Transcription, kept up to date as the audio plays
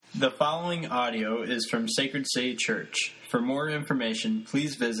The following audio is from Sacred City Church. For more information,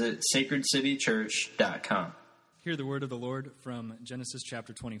 please visit sacredcitychurch.com. Hear the word of the Lord from Genesis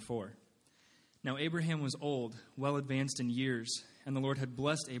chapter 24. Now Abraham was old, well advanced in years, and the Lord had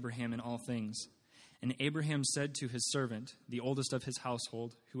blessed Abraham in all things. And Abraham said to his servant, the oldest of his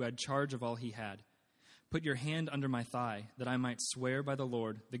household, who had charge of all he had, "Put your hand under my thigh, that I might swear by the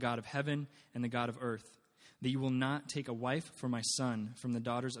Lord, the God of heaven and the God of earth, that you will not take a wife for my son from the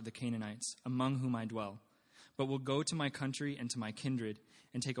daughters of the Canaanites, among whom I dwell, but will go to my country and to my kindred,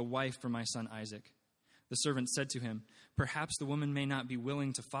 and take a wife for my son Isaac." The servant said to him, "Perhaps the woman may not be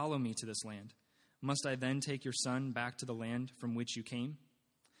willing to follow me to this land. Must I then take your son back to the land from which you came?"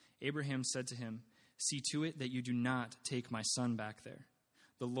 Abraham said to him, "See to it that you do not take my son back there.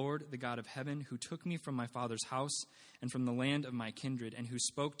 The Lord, the God of heaven, who took me from my father's house and from the land of my kindred, and who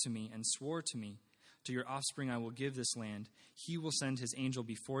spoke to me and swore to me, 'To your offspring I will give this land,' he will send his angel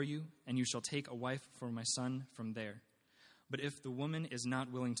before you, and you shall take a wife for my son from there. But if the woman is not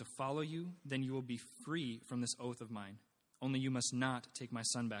willing to follow you, then you will be free from this oath of mine. Only you must not take my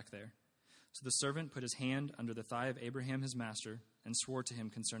son back there." So the servant put his hand under the thigh of Abraham his master and swore to him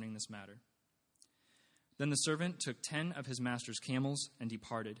concerning this matter. Then the servant took 10 of his master's camels and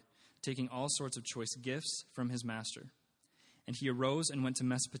departed, taking all sorts of choice gifts from his master. And he arose and went to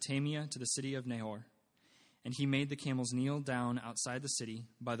Mesopotamia, to the city of Nahor. And he made the camels kneel down outside the city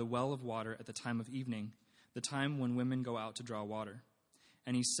by the well of water at the time of evening, the time when women go out to draw water.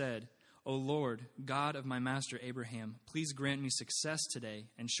 And he said, "O Lord, God of my master Abraham, please grant me success today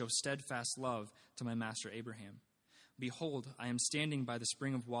and show steadfast love to my master Abraham. Behold, I am standing by the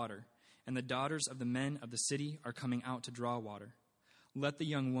spring of water, and the daughters of the men of the city are coming out to draw water. Let the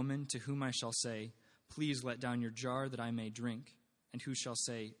young woman to whom I shall say, 'Please let down your jar that I may drink,' and who shall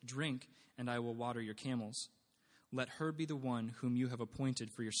say, 'Drink, and I will water your camels,' let her be the one whom you have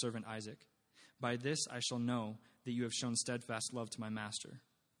appointed for your servant Isaac. By this I shall know that you have shown steadfast love to my master."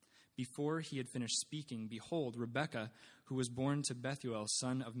 Before he had finished speaking, behold, Rebekah, who was born to Bethuel,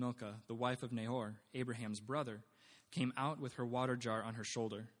 son of Milcah, the wife of Nahor, Abraham's brother, came out with her water jar on her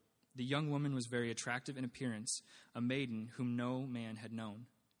shoulder. The young woman was very attractive in appearance, a maiden whom no man had known.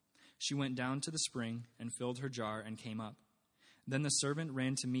 She went down to the spring and filled her jar and came up. Then the servant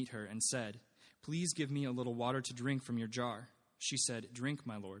ran to meet her and said, "Please give me a little water to drink from your jar." She said, "Drink,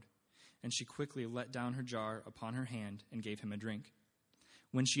 my lord." And she quickly let down her jar upon her hand and gave him a drink.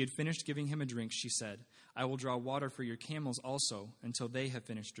 When she had finished giving him a drink, she said, "I will draw water for your camels also until they have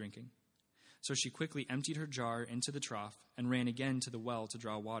finished drinking." So she quickly emptied her jar into the trough and ran again to the well to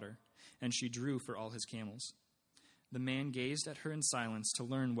draw water, and she drew for all his camels. The man gazed at her in silence to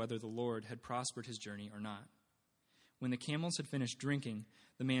learn whether the Lord had prospered his journey or not. When the camels had finished drinking,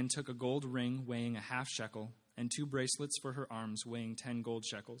 the man took a gold ring weighing a half shekel and 2 bracelets for her arms weighing 10 gold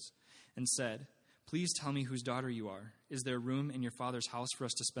shekels, and said, "Please tell me whose daughter you are. Is there room in your father's house for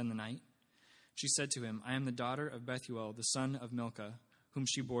us to spend the night?" She said to him, "I am the daughter of Bethuel, the son of Milcah, whom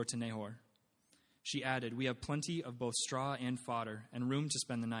she bore to Nahor." She added, "We have plenty of both straw and fodder, and room to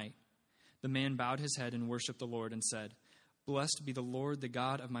spend the night." The man bowed his head and worshipped the Lord and said, "Blessed be the Lord, the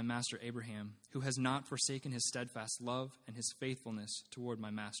God of my master Abraham, who has not forsaken his steadfast love and his faithfulness toward my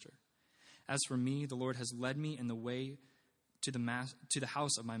master. As for me, the Lord has led me in the way to the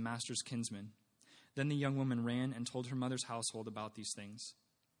house of my master's kinsman." Then the young woman ran and told her mother's household about these things.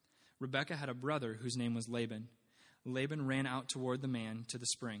 Rebekah had a brother whose name was Laban. Laban ran out toward the man to the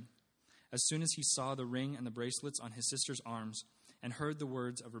spring. As soon as he saw the ring and the bracelets on his sister's arms and heard the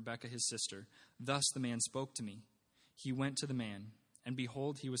words of Rebekah his sister, "Thus the man spoke to me," he went to the man, and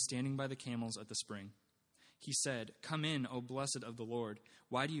behold, he was standing by the camels at the spring. He said, "Come in, O blessed of the Lord.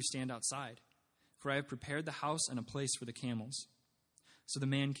 Why do you stand outside? For I have prepared the house and a place for the camels." So the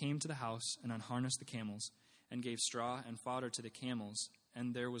man came to the house and unharnessed the camels, and gave straw and fodder to the camels,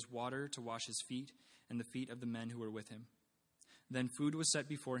 and there was water to wash his feet and the feet of the men who were with him. Then food was set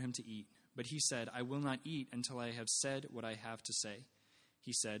before him to eat, but he said, "I will not eat until I have said what I have to say."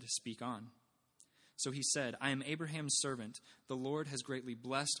 He said, "Speak on." So he said, "I am Abraham's servant. The Lord has greatly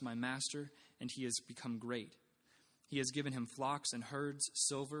blessed my master, and he has become great. He has given him flocks and herds,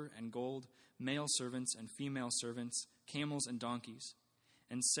 silver and gold, male servants and female servants, camels and donkeys.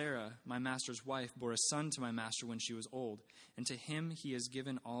 And Sarah, my master's wife, bore a son to my master when she was old, and to him he has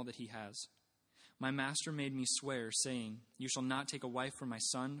given all that he has. My master made me swear, saying, 'You shall not take a wife for my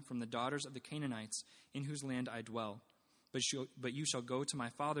son from the daughters of the Canaanites in whose land I dwell, but you shall go to my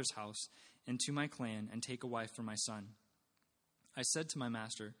father's house and to my clan and take a wife for my son.' I said to my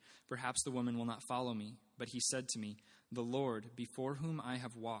master, 'Perhaps the woman will not follow me.' But he said to me, 'The Lord, before whom I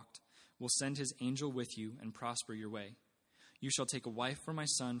have walked, will send his angel with you and prosper your way. You shall take a wife for my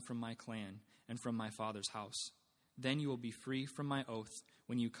son from my clan and from my father's house. Then you will be free from my oath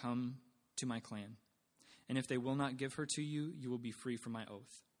when you come to my clan. And if they will not give her to you, you will be free from my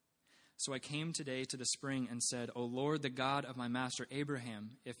oath. So I came today to the spring and said, O Lord, the God of my master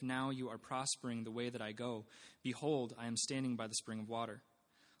Abraham, if now you are prospering the way that I go, behold, I am standing by the spring of water.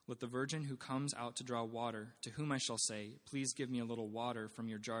 Let the virgin who comes out to draw water, to whom I shall say, please give me a little water from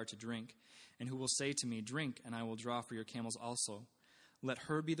your jar to drink, and who will say to me, drink, and I will draw for your camels also. Let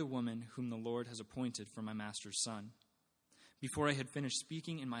her be the woman whom the Lord has appointed for my master's son. Before I had finished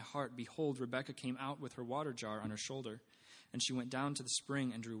speaking in my heart, behold, Rebekah came out with her water jar on her shoulder, and she went down to the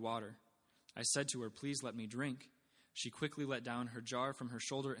spring and drew water. I said to her, please let me drink. She quickly let down her jar from her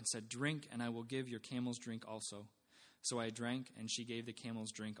shoulder and said, drink, and I will give your camels drink also. So I drank, and she gave the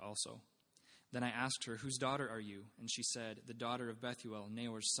camels drink also. Then I asked her, whose daughter are you? And she said, the daughter of Bethuel,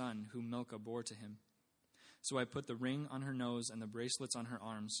 Naor's son, whom Milcah bore to him. So I put the ring on her nose and the bracelets on her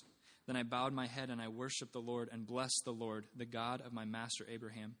arms. Then I bowed my head and I worshipped the Lord and blessed the Lord, the God of my master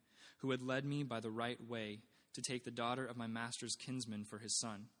Abraham, who had led me by the right way to take the daughter of my master's kinsman for his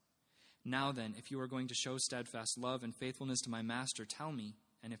son. Now then, if you are going to show steadfast love and faithfulness to my master, tell me,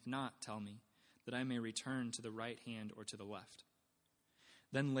 and if not, tell me, that I may return to the right hand or to the left.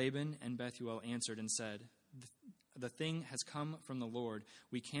 Then Laban and Bethuel answered and said, the thing has come from the Lord.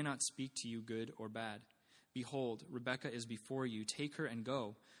 We cannot speak to you good or bad. Behold, Rebekah is before you. Take her and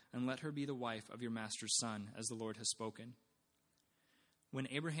go, and let her be the wife of your master's son, as the Lord has spoken. When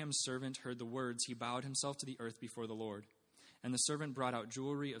Abraham's servant heard the words, he bowed himself to the earth before the Lord. And the servant brought out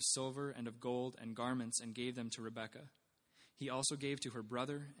jewelry of silver and of gold and garments and gave them to Rebekah. He also gave to her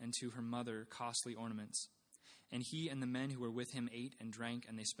brother and to her mother costly ornaments. And he and the men who were with him ate and drank,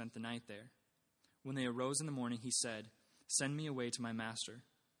 and they spent the night there. When they arose in the morning, he said, send me away to my master.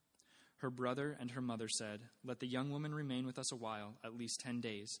 Her brother and her mother said, let the young woman remain with us a while, at least 10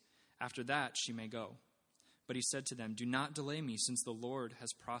 days. After that she may go. But he said to them, do not delay me, since the Lord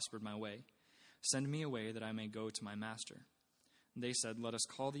has prospered my way. Send me away that I may go to my master. They said, let us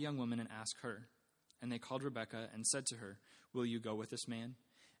call the young woman and ask her. And they called Rebekah and said to her, will you go with this man?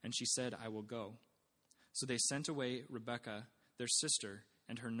 And she said, I will go. So they sent away Rebekah, their sister,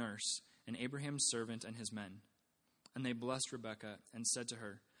 and her nurse, and Abraham's servant and his men. And they blessed Rebekah and said to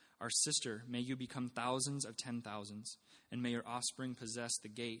her, our sister, may you become thousands of 10,000s, and may your offspring possess the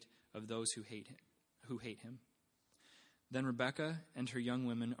gate of those who hate him. Then Rebekah and her young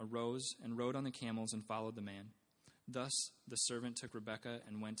women arose and rode on the camels and followed the man. Thus the servant took Rebekah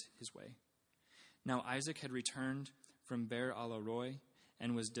and went his way. Now Isaac had returned from Beer-al-Roi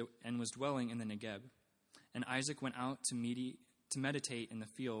and was dwelling in the Negeb. And Isaac went out to meditate in the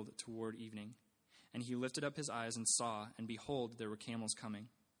field toward evening. And he lifted up his eyes and saw, and behold, there were camels coming.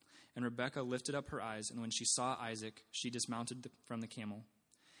 And Rebekah lifted up her eyes, and when she saw Isaac, she dismounted from the camel,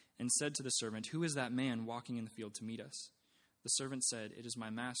 and said to the servant, who is that man walking in the field to meet us? The servant said, it is my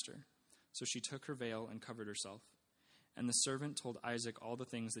master. So she took her veil and covered herself. And the servant told Isaac all the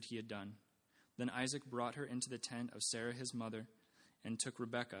things that he had done. Then Isaac brought her into the tent of Sarah his mother, and took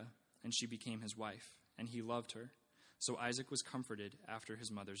Rebekah, and she became his wife, and he loved her. So Isaac was comforted after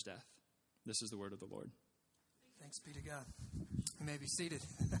his mother's death. This is the word of the Lord. Thanks be to God. You may be seated.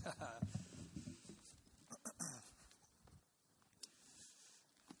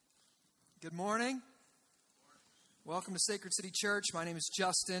 Good morning. Welcome to Sacred City Church. My name is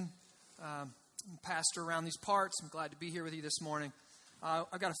Justin. I'm a pastor around these parts. I'm glad to be here with you this morning.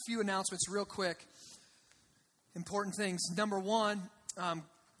 I've got a few announcements real quick. Important things. Number one,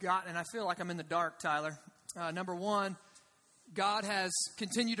 God, and I feel like I'm in the dark, Tyler. Number one, God has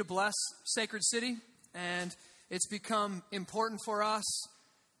continued to bless Sacred City, and it's become important for us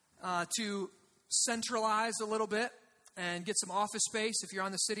to centralize a little bit and get some office space. If you're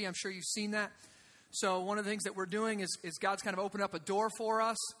on the city, I'm sure you've seen that. So one of the things that we're doing is God's kind of opened up a door for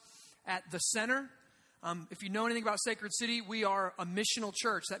us at the center. If you know anything about Sacred City, we are a missional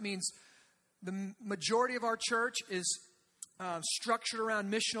church. That means the majority of our church is structured around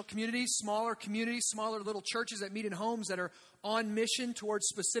missional communities, smaller little churches that meet in homes that are on mission towards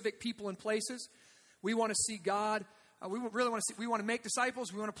specific people and places. We want to see God. We want to make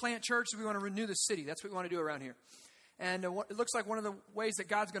disciples. We want to plant churches. We want to renew the city. That's what we want to do around here. And it looks like one of the ways that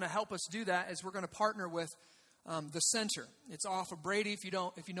God's going to help us do that is we're going to partner with the center. It's off of Brady, if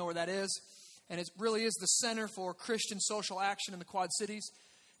you know where that is. And it really is the center for Christian social action in the Quad Cities.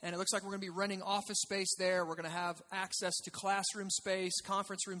 And it looks like we're going to be renting office space there. We're going to have access to classroom space,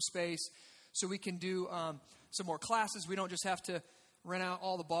 conference room space, so we can do some more classes. We don't just have to rent out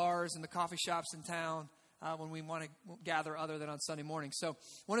all the bars and the coffee shops in town when we want to gather other than on Sunday morning. So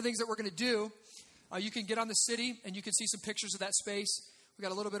one of the things that we're going to do You can get on the city and you can see some pictures of that space. We've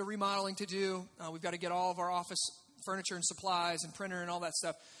got a little bit of remodeling to do. We've got to get all of our office furniture and supplies and printer and all that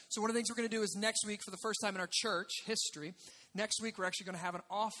stuff. So one of the things we're going to do is next week, for the first time in our church history, next week we're actually going to have an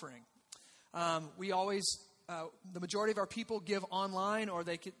offering. We always, the majority of our people give online, or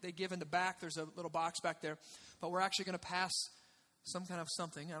they give in the back. There's a little box back there. But we're actually going to pass some kind of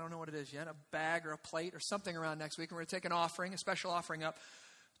something. I don't know what it is yet, a bag or a plate or something around next week. And we're going to take an offering, a special offering up,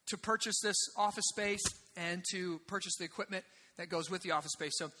 to purchase this office space and to purchase the equipment that goes with the office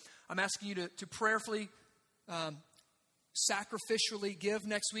space. So I'm asking you to prayerfully, sacrificially give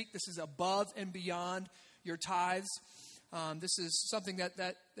next week. This is above and beyond your tithes. This is something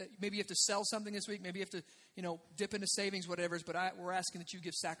that maybe you have to sell something this week. Maybe you have to, dip into savings, whatever it is. But we're asking that you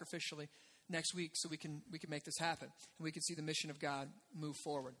give sacrificially next week so we can make this happen and we can see the mission of God move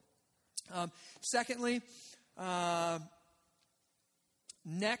forward. Secondly,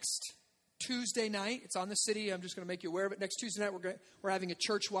 next Tuesday night, it's on the city. I'm just going to make you aware of it. Next Tuesday night, we're having a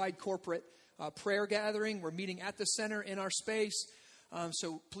church-wide corporate prayer gathering. We're meeting at the center in our space.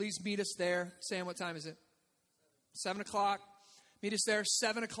 So please meet us there. Sam, what time is it? 7 o'clock. Meet us there,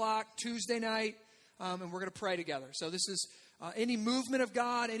 7 o'clock, Tuesday night, and we're going to pray together. So this is any movement of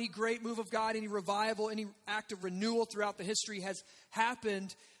God, any great move of God, any revival, any act of renewal throughout the history has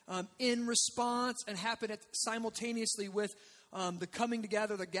happened in response and happened simultaneously with the coming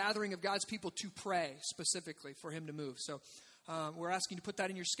together, the gathering of God's people to pray specifically for Him to move. So we're asking you to put that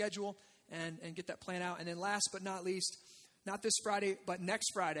in your schedule and get that plan out. And then last but not least, not this Friday, but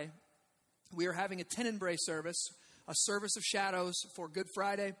next Friday, we are having a Tenebrae service, a service of shadows for Good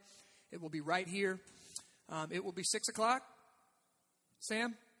Friday. It will be right here. It will be 6 o'clock.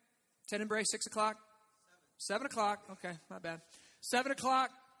 Sam? Tenebrae, 6 o'clock? 7 o'clock. Okay, not bad. 7 o'clock.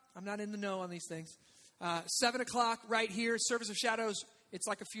 I'm not in the know on these things. 7 o'clock right here, service of shadows. It's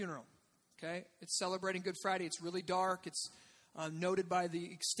like a funeral. Okay? It's celebrating Good Friday. It's really dark. It's noted by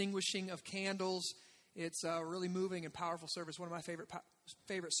the extinguishing of candles. It's a really moving and powerful service. One of my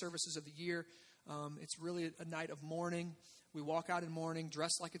favorite services of the year. It's really a night of mourning. We walk out in mourning,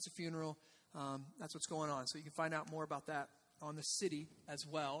 dressed like it's a funeral. That's what's going on. So you can find out more about that on the city as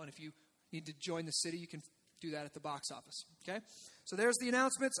well. And if you need to join the city, you can do that at the box office. Okay? So there's the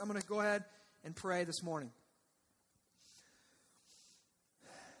announcements. I'm going to go ahead and pray this morning.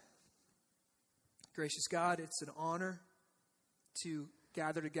 Gracious God, it's an honor to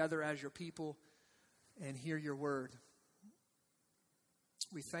gather together as your people and hear your word.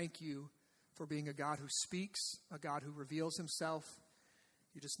 We thank you for being a God who speaks, a God who reveals himself.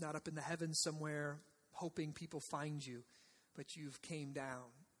 You're just not up in the heavens somewhere hoping people find you, but you've came down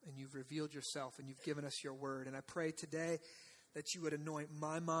and you've revealed yourself and you've given us your word. And I pray today that you would anoint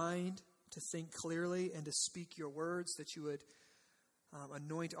my mind to think clearly and to speak your words, that you would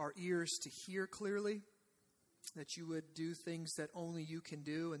anoint our ears to hear clearly, that you would do things that only you can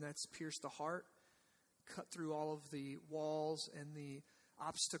do, and that's pierce the heart, cut through all of the walls and the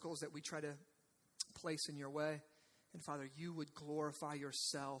obstacles that we try to place in your way. And Father, you would glorify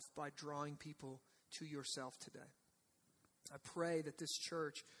yourself by drawing people to yourself today. I pray that this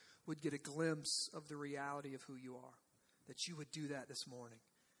church would get a glimpse of the reality of who you are, that you would do that this morning.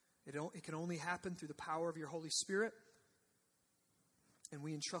 It can only happen through the power of your Holy Spirit. And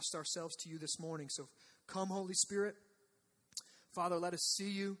we entrust ourselves to you this morning. So come, Holy Spirit. Father, let us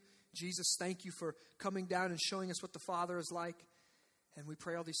see you. Jesus, thank you for coming down and showing us what the Father is like. And we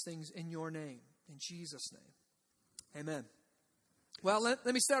pray all these things in your name, in Jesus' name. Amen. Well, let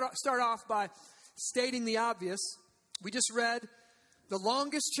me start off by stating the obvious. We just read the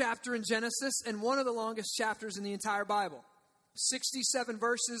longest chapter in Genesis and one of the longest chapters in the entire Bible. 67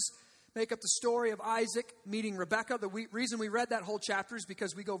 verses make up the story of Isaac meeting Rebekah. The reason we read that whole chapter is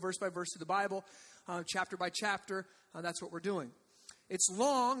because we go verse by verse through the Bible, chapter by chapter. That's what we're doing. It's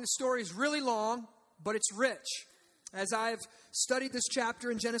long. The story is really long, but it's rich. As I've studied this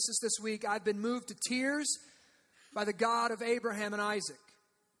chapter in Genesis this week, I've been moved to tears by the God of Abraham and Isaac.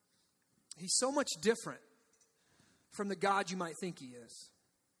 He's so much different from the God you might think he is.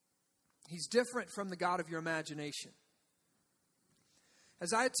 He's different from the God of your imagination.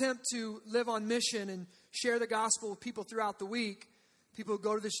 As I attempt to live on mission and share the gospel with people throughout the week, people who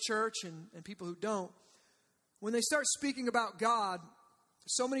go to this church and people who don't, when they start speaking about God,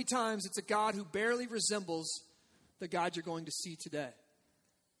 so many times it's a God who barely resembles the God you're going to see today.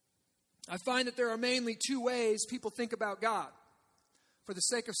 I find that there are mainly two ways people think about God. For the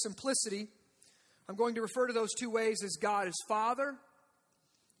sake of simplicity, I'm going to refer to those two ways as God as Father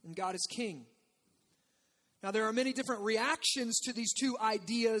and God as King. Now, there are many different reactions to these two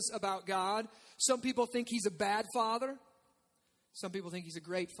ideas about God. Some people think he's a bad father. Some people think he's a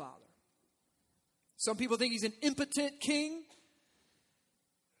great father. Some people think he's an impotent king,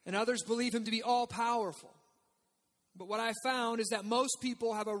 and others believe him to be all-powerful. But what I found is that most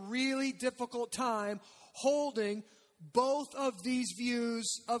people have a really difficult time holding both of these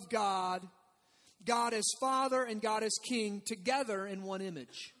views of God, God as Father and God as King, together in one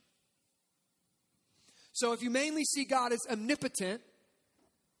image. So if you mainly see God as omnipotent,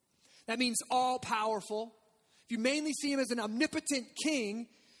 that means all-powerful. If you mainly see him as an omnipotent king,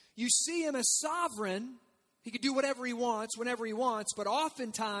 you see him as sovereign. He could do whatever he wants, whenever he wants, but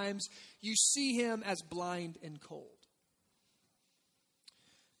oftentimes you see him as blind and cold.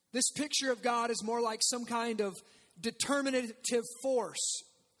 This picture of God is more like some kind of determinative force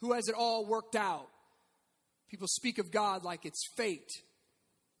who has it all worked out. People speak of God like it's fate.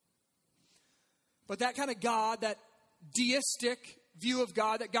 But that kind of God, that deistic view of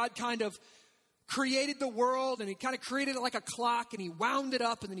God, that God kind of created the world and he kind of created it like a clock and he wound it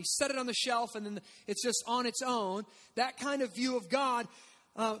up and then he set it on the shelf and then it's just on its own. That kind of view of God,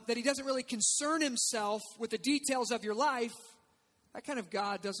 that he doesn't really concern himself with the details of your life, that kind of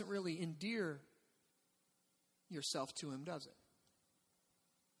God doesn't really endear yourself to him, does it?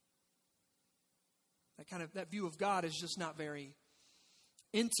 That view of God is just not very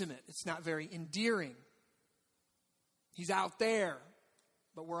intimate. It's not very endearing. He's out there,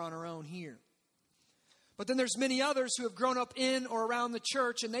 but we're on our own here. But then there's many others who have grown up in or around the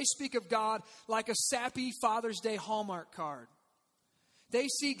church, and they speak of God like a sappy Father's Day Hallmark card. They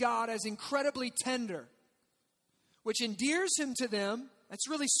see God as incredibly tender, which endears him to them. That's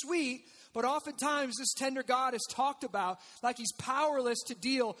really sweet, but oftentimes this tender God is talked about like he's powerless to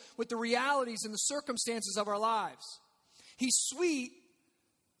deal with the realities and the circumstances of our lives. He's sweet,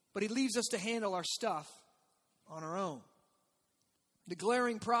 but he leaves us to handle our stuff on our own. The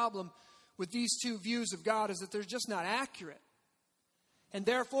glaring problem with these two views of God is that they're just not accurate. And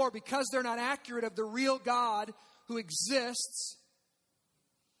therefore, because they're not accurate of the real God who exists,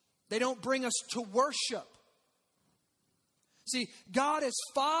 they don't bring us to worship. See, God as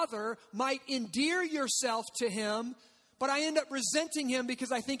Father might endear yourself to him, but I end up resenting him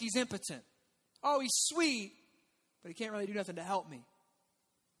because I think he's impotent. Oh, he's sweet, but he can't really do nothing to help me.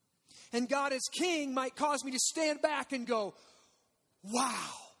 And God as King might cause me to stand back and go, wow.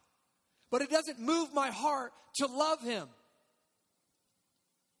 But it doesn't move my heart to love him.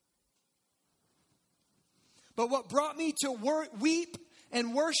 But what brought me to weep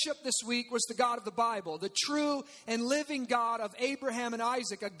and worship this week was the God of the Bible, the true and living God of Abraham and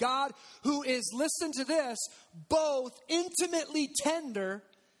Isaac, a God who is, listen to this, both intimately tender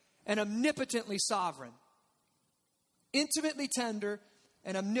and omnipotently sovereign. Intimately tender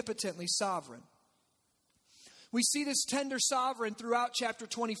and omnipotently sovereign. We see this tender sovereign throughout chapter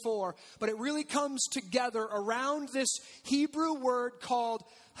 24, but it really comes together around this Hebrew word called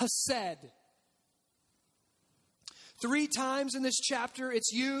hesed. 3 times in this chapter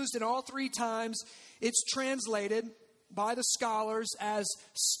it's used, and all 3 times it's translated by the scholars as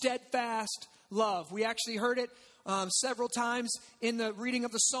steadfast love. We actually heard it several times in the reading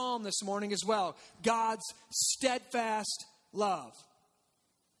of the psalm this morning as well. God's steadfast love.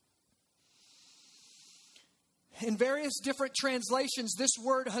 In various different translations, this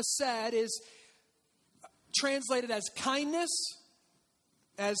word hesed is translated as kindness,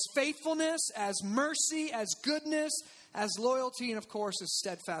 as faithfulness, as mercy, as goodness, as loyalty, and of course, as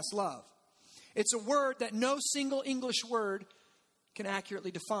steadfast love. It's a word that no single English word can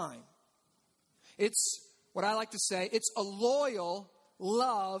accurately define. It's what I like to say, it's a loyal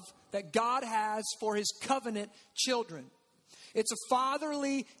love that God has for his covenant children. It's a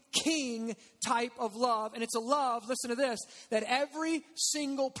fatherly king type of love. And it's a love, listen to this, that every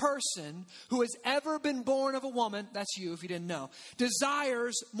single person who has ever been born of a woman, that's you if you didn't know,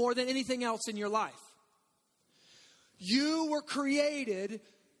 desires more than anything else in your life. You were created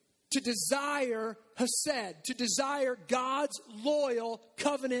to desire hesed, to desire God's loyal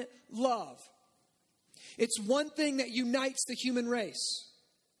covenant love. It's one thing that unites the human race.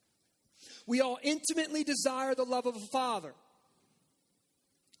 We all intimately desire the love of a father.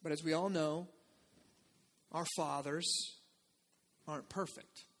 But as we all know, our fathers aren't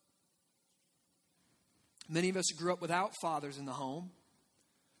perfect. Many of us grew up without fathers in the home.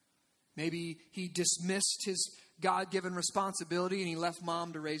 Maybe he dismissed his God-given responsibility and he left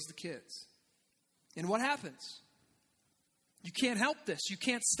mom to raise the kids. And what happens? You can't help this. You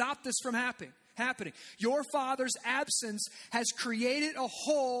can't stop this from happening. Your father's absence has created a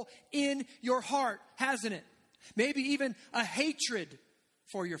hole in your heart, hasn't it? Maybe even a hatred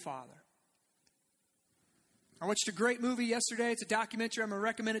for your father. I watched a great movie yesterday. It's a documentary. I'm going to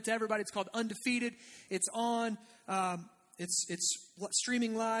recommend it to everybody. It's called Undefeated. It's on It's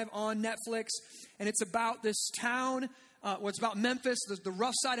streaming live on Netflix, and it's about this town. It's about Memphis, the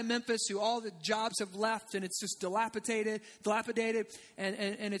rough side of Memphis, who all the jobs have left, and it's just dilapidated,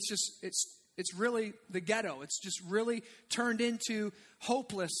 and it's really the ghetto. It's just really turned into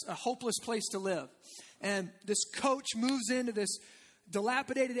a hopeless place to live. And this coach moves into this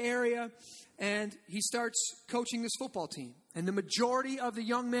dilapidated area, and he starts coaching this football team. And the majority of the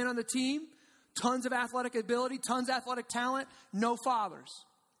young men on the team, tons of athletic ability, tons of athletic talent, no fathers.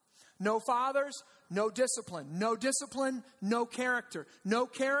 No fathers, no discipline. No discipline, no character. No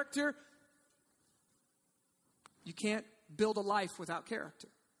character, you can't build a life without character.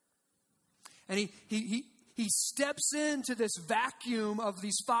 And he steps into this vacuum of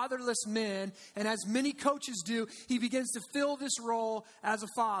these fatherless men, and as many coaches do, he begins to fill this role as a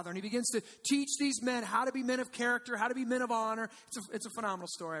father. And he begins to teach these men how to be men of character, how to be men of honor. It's a phenomenal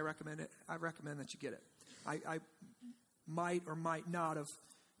story. I recommend it. I recommend that you get it. I might or might not have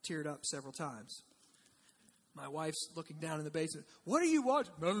teared up several times. My wife's looking down in the basement. What are you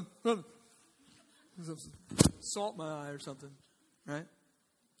watching? Nothing. Salt in my eye or something, right?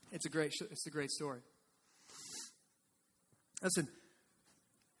 It's a great story. Listen,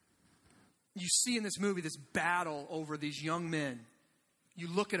 you see in this movie this battle over these young men. You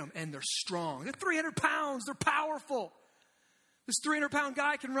look at them and they're strong. They're 300 pounds. They're powerful. This 300-pound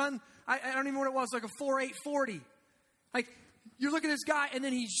guy can run, I don't even know what it was, like a 4.8 40. Like, you look at this guy and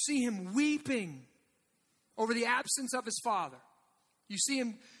then you see him weeping over the absence of his father. You see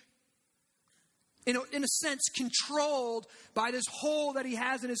him, in a sense, controlled by this hole that he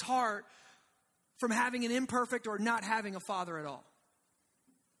has in his heart from having an imperfect or not having a father at all.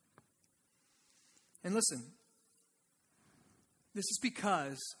 And listen, this is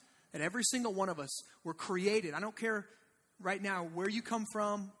because that every single one of us were created. I don't care right now where you come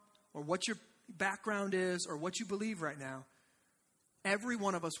from or what your background is or what you believe right now. Every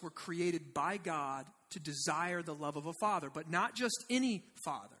one of us were created by God to desire the love of a father, but not just any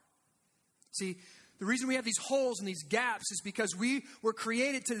father. See, the reason we have these holes and these gaps is because we were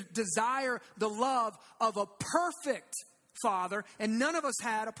created to desire the love of a perfect father, and none of us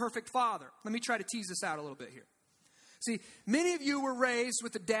had a perfect father. Let me try to tease this out a little bit here. See, many of you were raised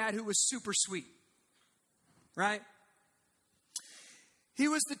with a dad who was super sweet, right? He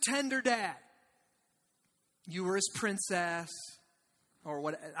was the tender dad. You were his princess, or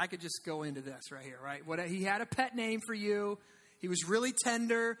what? I could just go into this right here, right? He had a pet name for you. He was really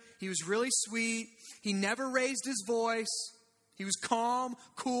tender. He was really sweet. He never raised his voice. He was calm,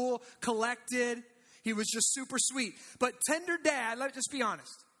 cool, collected. He was just super sweet. But tender dad, let's just be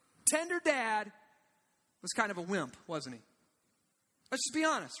honest. Tender dad was kind of a wimp, wasn't he? Let's just be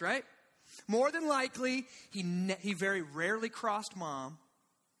honest, right? More than likely, he very rarely crossed mom,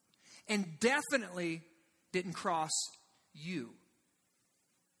 and definitely didn't cross you.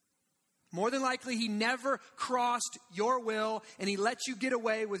 More than likely, he never crossed your will, and he let you get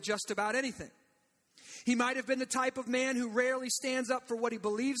away with just about anything. He might have been the type of man who rarely stands up for what he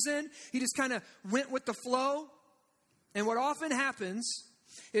believes in. He just kind of went with the flow. And what often happens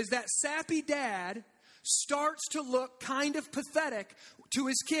is that sappy dad starts to look kind of pathetic to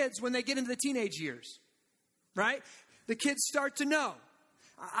his kids when they get into the teenage years, right? The kids start to know,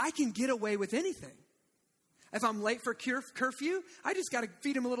 I can get away with anything. If I'm late for curfew, I just got to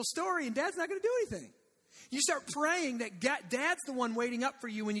feed him a little story and dad's not going to do anything. You start praying that dad's the one waiting up for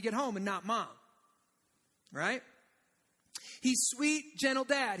you when you get home and not mom, right? He's sweet, gentle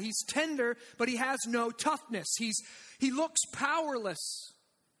dad. He's tender, but he has no toughness. He looks powerless.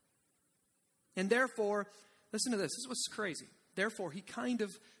 And therefore, listen to this. This is what's crazy. Therefore, he kind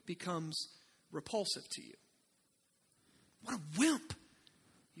of becomes repulsive to you. What a wimp,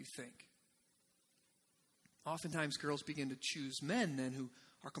 you think. Oftentimes, girls begin to choose men then who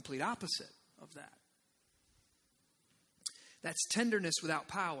are complete opposite of that. That's tenderness without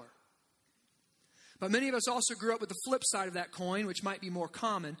power. But many of us also grew up with the flip side of that coin, which might be more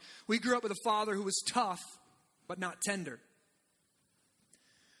common. We grew up with a father who was tough, but not tender.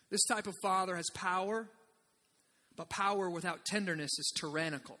 This type of father has power, but power without tenderness is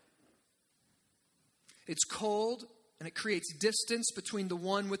tyrannical. It's cold, and it creates distance between the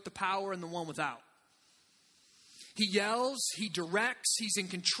one with the power and the one without. He yells, he directs, he's in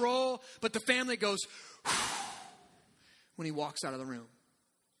control, but the family goes when he walks out of the room.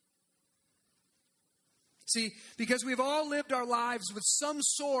 See, because we've all lived our lives with some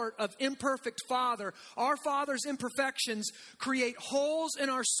sort of imperfect father, our father's imperfections create holes in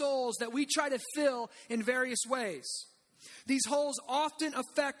our souls that we try to fill in various ways. These holes often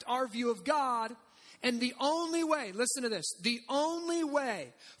affect our view of God, and the only way, listen to this, the only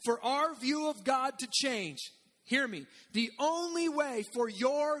way for our view of God to change, hear me, the only way for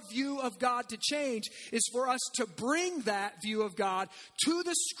your view of God to change is for us to bring that view of God to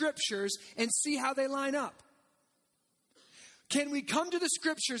the Scriptures and see how they line up. Can we come to the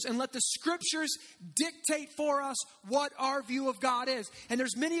Scriptures and let the Scriptures dictate for us what our view of God is? And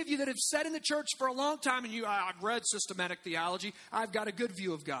there's many of you that have said in the church for a long time, and I've read systematic theology, I've got a good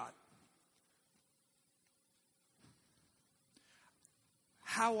view of God.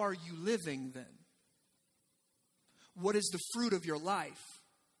 How are you living then? What is the fruit of your life?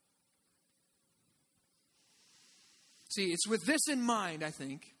 See, it's with this in mind, I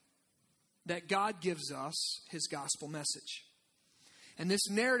think, that God gives us His gospel message. And this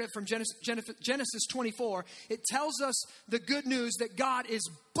narrative from Genesis 24, it tells us the good news that God is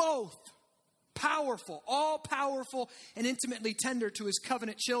both powerful, all-powerful, and intimately tender to His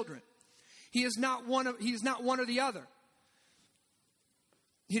covenant children. He is not one or the other.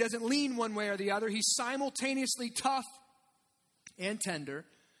 He doesn't lean one way or the other. He's simultaneously tough and tender,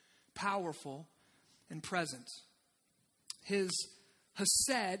 powerful and present. His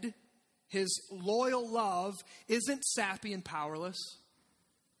hesed, His loyal love, isn't sappy and powerless,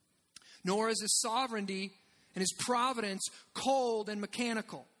 nor is His sovereignty and His providence cold and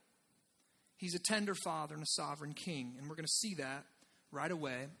mechanical. He's a tender Father and a sovereign King, and we're going to see that right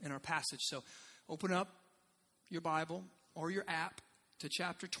away in our passage. So open up your Bible or your app to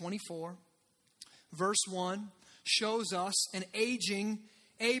chapter 24. Verse 1 shows us an aging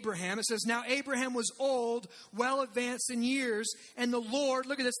Abraham. It says, now Abraham was old, well advanced in years, and the Lord,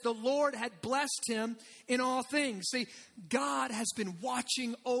 look at this, the Lord had blessed him in all things. See, God has been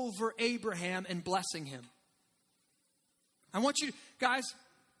watching over Abraham and blessing him. I want you, guys,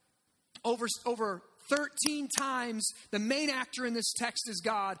 over 13 times, the main actor in this text is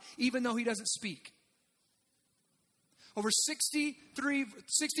God, even though He doesn't speak. Over 63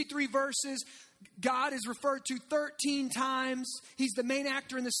 verses, God is referred to 13 times. He's the main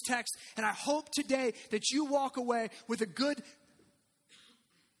actor in this text. And I hope today that you walk away with a good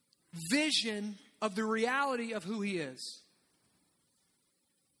vision of the reality of who He is.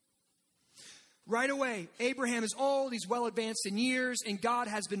 Right away, Abraham is old, he's well advanced in years, and God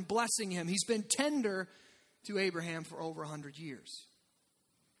has been blessing him. He's been tender to Abraham for over 100 years.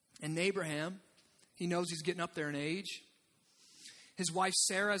 And Abraham, he knows he's getting up there in age. His wife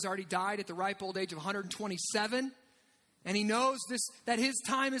Sarah has already died at the ripe old age of 127. And he knows that his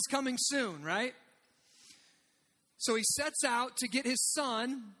time is coming soon, right? So he sets out to get his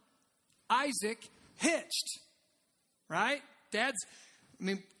son, Isaac, hitched. Right?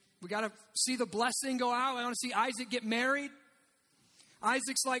 We got to see the blessing go out. I want to see Isaac get married.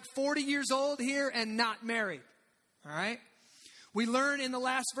 Isaac's like 40 years old here and not married. All right? We learn in the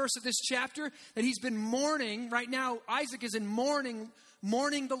last verse of this chapter that he's been mourning. Right now, Isaac is in mourning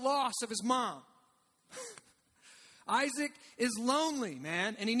the loss of his mom. Isaac is lonely,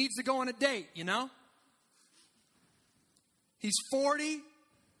 man, and he needs to go on a date, you know? He's 40,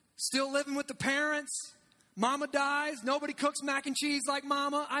 still living with the parents. Mama dies. Nobody cooks mac and cheese like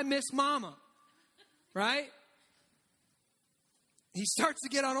Mama. I miss Mama. Right? He starts to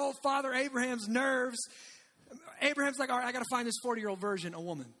get on old Father Abraham's nerves. Abraham's like, all right, I got to find this 40-year-old virgin, a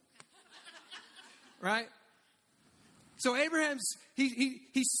woman. Right? So Abraham's, he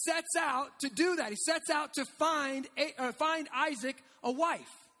sets out to do that. He sets out to find Isaac a wife.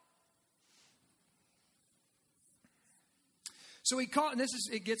 So he called, and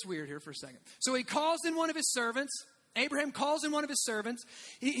it gets weird here for a second. So he calls in one of his servants. Abraham calls in one of his servants.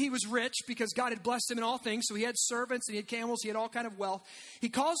 He was rich because God had blessed him in all things. So he had servants and he had camels. He had all kind of wealth. He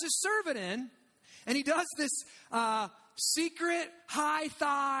calls his servant in and he does this secret high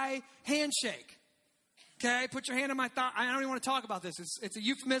thigh handshake. Okay, put your hand on my thigh. I don't even want to talk about this. It's a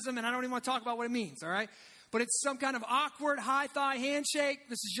euphemism and I don't even want to talk about what it means, all right? But it's some kind of awkward high thigh handshake.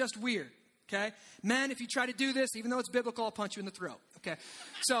 This is just weird, okay? Men, if you try to do this, even though it's biblical, I'll punch you in the throat, okay?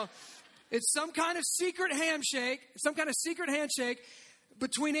 So it's some kind of secret handshake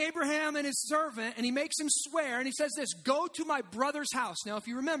between Abraham and his servant, and he makes him swear, and he says this, go to my brother's house. Now, if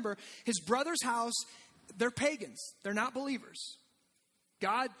you remember, his brother's house, they're pagans. They're not believers.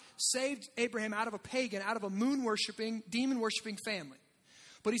 God saved Abraham out of a pagan, out of a moon-worshiping, demon-worshiping family.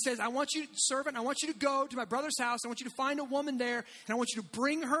 But he says, I want you to go to my brother's house. I want you to find a woman there, and I want you to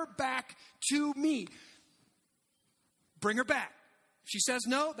bring her back to me. Bring her back. If she says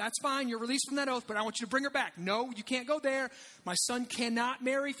no, that's fine. You're released from that oath, but I want you to bring her back. No, you can't go there. My son cannot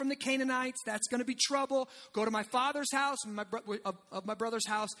marry from the Canaanites. That's going to be trouble. Go to my father's house, of my brother's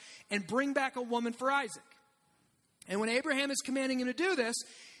house, and bring back a woman for Isaac. And when Abraham is commanding him to do this,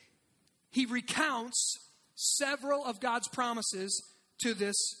 he recounts several of God's promises to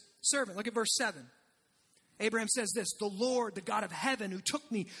this servant. Look at verse 7. Abraham says this, "The Lord, the God of heaven, who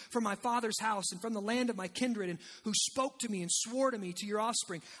took me from my father's house and from the land of my kindred, and who spoke to me and swore to me, to your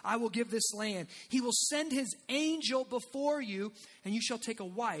offspring, I will give this land. He will send his angel before you, and you shall take a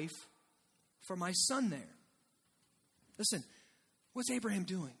wife for my son there." Listen, what's Abraham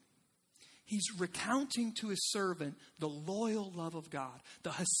doing? He's recounting to his servant the loyal love of God,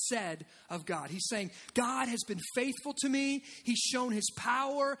 the hesed of God. He's saying, God has been faithful to me. He's shown his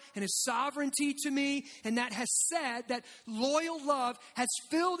power and his sovereignty to me. And that hesed, that loyal love, has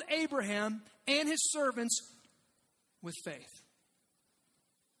filled Abraham and his servants with faith.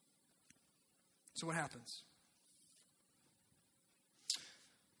 So what happens?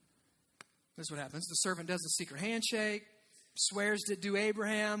 This is what happens. The servant does the secret handshake, swears to do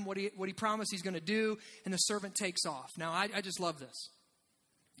Abraham what he promised he's going to do, and the servant takes off. Now, I just love this.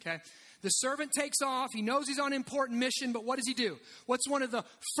 Okay? The servant takes off. He knows he's on an important mission, but what does he do? What's one of the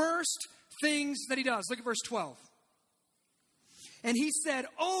first things that he does? Look at verse 12. And he said,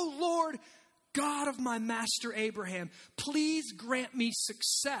 "O Lord, God of my master Abraham, please grant me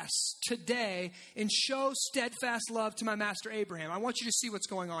success today and show steadfast love to my master Abraham." I want you to see what's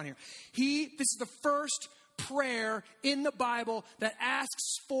going on here. This is the first prayer in the Bible that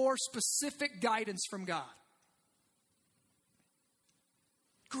asks for specific guidance from God.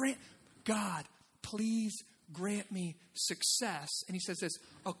 God, please grant me success. And he says this,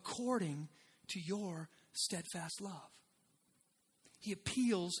 according to your steadfast love. He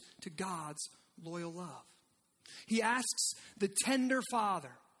appeals to God's loyal love. He asks the tender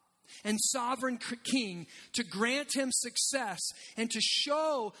Father and sovereign King to grant him success and to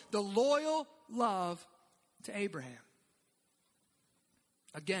show the loyal love to Abraham.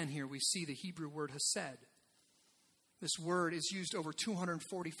 Again, here we see the Hebrew word hesed. This word is used over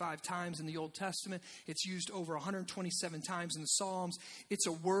 245 times in the Old Testament. It's used over 127 times in the Psalms. It's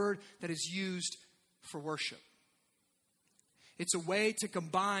a word that is used for worship. It's a way to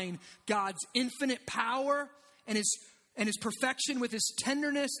combine God's infinite power and his perfection with his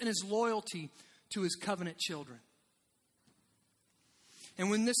tenderness and his loyalty to his covenant children. And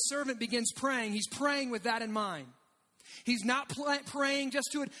when this servant begins praying, he's praying with that in mind. He's not praying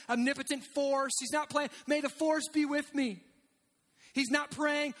just to an omnipotent force. He's not praying, "May the force be with me." He's not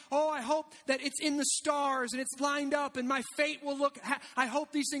praying, "Oh, I hope that it's in the stars and it's lined up and my fate will look, I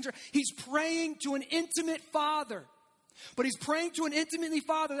hope these things are." He's praying to an intimate Father. But he's praying to an intimately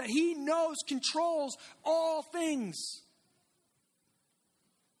Father that he knows controls all things.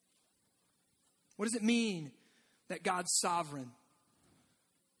 What does it mean that God's sovereign?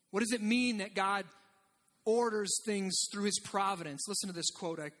 What does it mean that God orders things through his providence? Listen to this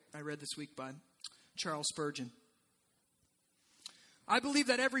quote I read this week by Charles Spurgeon. "I believe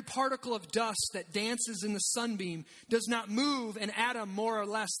that every particle of dust that dances in the sunbeam does not move an atom more or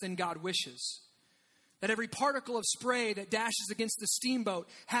less than God wishes. That every particle of spray that dashes against the steamboat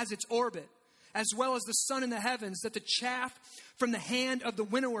has its orbit, as well as the sun in the heavens, that the chaff from the hand of the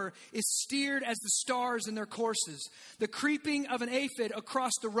winnower is steered as the stars in their courses. The creeping of an aphid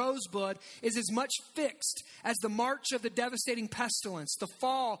across the rosebud is as much fixed as the march of the devastating pestilence. The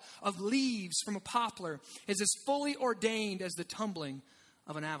fall of leaves from a poplar is as fully ordained as the tumbling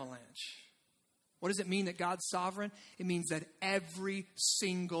of an avalanche." What does it mean that God's sovereign? It means that every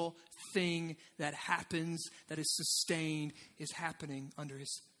single thing that happens, that is sustained, is happening under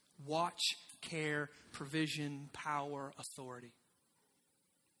his watch, care, provision, power, authority.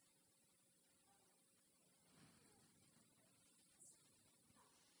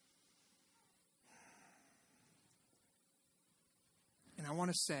 And I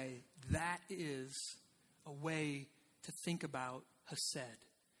want to say that is a way to think about hesed.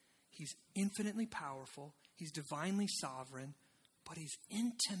 He's infinitely powerful. He's divinely sovereign, but he's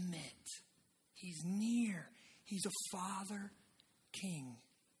intimate. He's near. He's a Father King.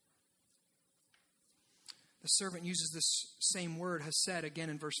 The servant uses this same word, hesed, again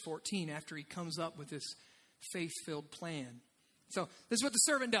in verse 14 after he comes up with this faith-filled plan. So this is what the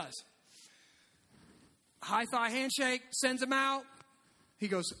servant does. High thigh handshake, sends him out. He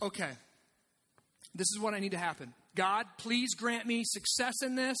goes, "Okay, this is what I need to happen. God, please grant me success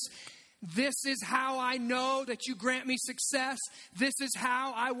in this. This is how I know that you grant me success. This is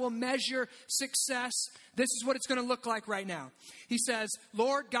how I will measure success. This is what it's going to look like right now." He says,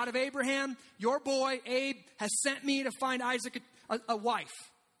 "Lord, God of Abraham, your boy Abe has sent me to find Isaac a wife."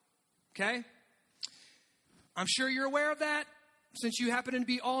 Okay? I'm sure you're aware of that, since you happen to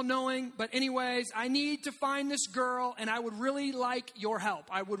be all-knowing. But anyways, I need to find this girl, and I would really like your help.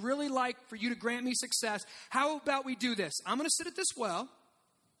 I would really like for you to grant me success. How about we do this? I'm going to sit at this well,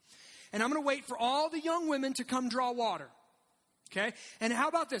 and I'm going to wait for all the young women to come draw water. Okay? And how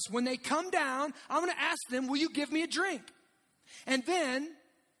about this? When they come down, I'm going to ask them, will you give me a drink? And then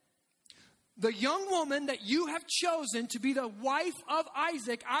the young woman that you have chosen to be the wife of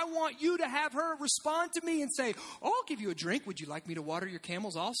Isaac, I want you to have her respond to me and say, oh, I'll give you a drink. Would you like me to water your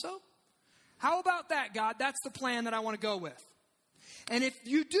camels also? How about that, God? That's the plan that I want to go with. And if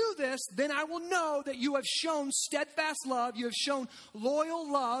you do this, then I will know that you have shown steadfast love, you have shown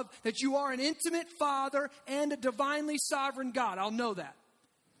loyal love, that you are an intimate Father and a divinely sovereign God. I'll know that.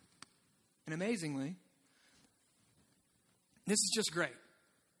 And amazingly, this is just great.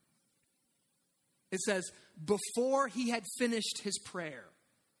 It says, before he had finished his prayer,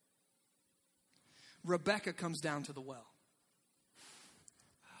 Rebekah comes down to the well.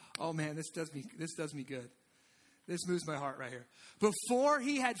 Oh man, this does me good. This moves my heart right here. Before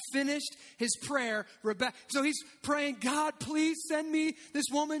he had finished his prayer, Rebekah, so he's praying, God, please send me this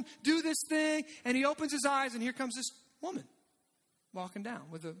woman, do this thing. And he opens his eyes and here comes this woman walking down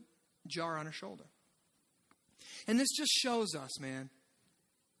with a jar on her shoulder. And this just shows us, man.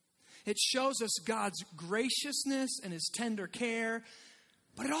 It shows us God's graciousness and his tender care.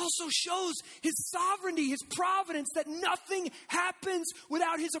 But it also shows his sovereignty, his providence, that nothing happens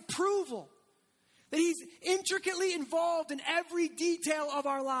without his approval. That he's intricately involved in every detail of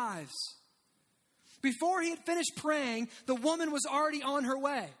our lives. Before he had finished praying, the woman was already on her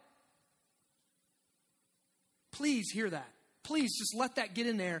way. Please hear that. Please just let that get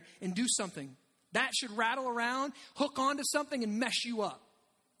in there and do something. That should rattle around, hook onto something, and mess you up.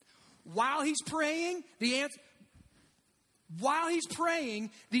 While he's praying, the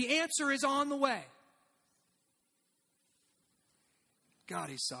answer is on the way. God,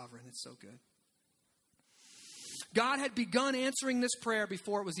 he's sovereign. It's so good. God had begun answering this prayer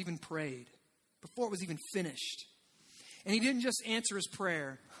before it was even prayed, before it was even finished. And he didn't just answer his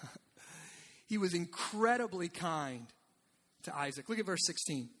prayer. He was incredibly kind to Isaac. Look at verse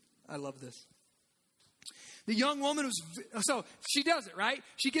 16. I love this. The young woman so she does it, right?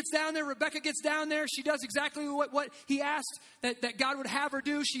 She gets down there. Rebekah gets down there. She does exactly what he asked that God would have her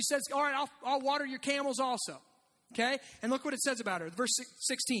do. She says, all right, I'll water your camels also. Okay? And look what it says about her. Verse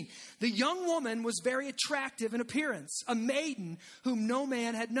 16. The young woman was very attractive in appearance, a maiden whom no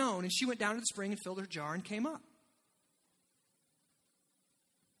man had known. And she went down to the spring and filled her jar and came up.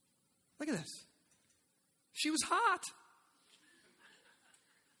 Look at this. She was hot.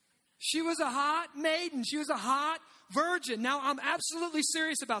 She was a hot maiden. She was a hot virgin. Now, I'm absolutely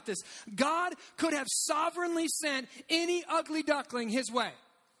serious about this. God could have sovereignly sent any ugly duckling his way.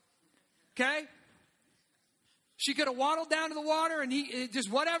 Okay? She could have waddled down to the water and he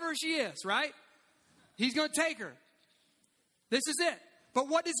just whatever she is, right? He's going to take her. This is it. But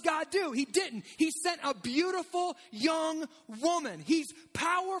what does God do? He didn't. He sent a beautiful young woman. He's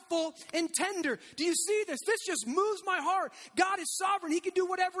powerful and tender. Do you see this? This just moves my heart. God is sovereign. He can do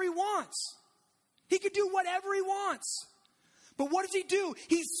whatever he wants. He can do whatever he wants. But what does he do?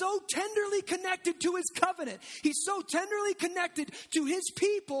 He's so tenderly connected to his covenant. He's so tenderly connected to his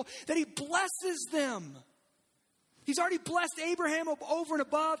people that he blesses them. He's already blessed Abraham over and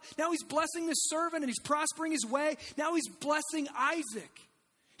above. Now he's blessing this servant and he's prospering his way. Now he's blessing Isaac.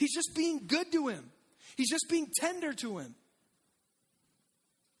 He's just being good to him. He's just being tender to him.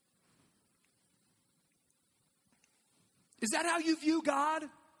 Is that how you view God?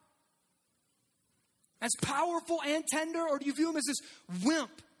 As powerful and tender? Or do you view him as this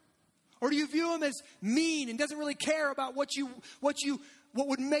wimp? Or do you view him as mean and doesn't really care about what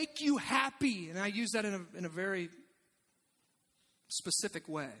would make you happy? And I use that in a very specific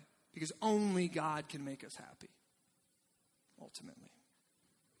way, because only God can make us happy, ultimately.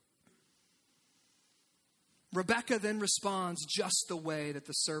 Rebekah then responds just the way that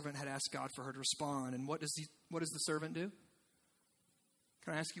the servant had asked God for her to respond. And what does the servant do?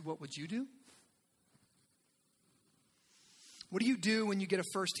 Can I ask you, what would you do? What do you do when you get a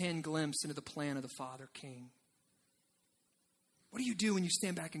firsthand glimpse into the plan of the Father King? What do you do when you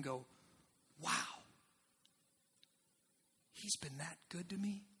stand back and go, wow, he's been that good to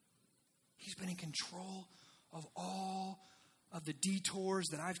me? He's been in control of all of the detours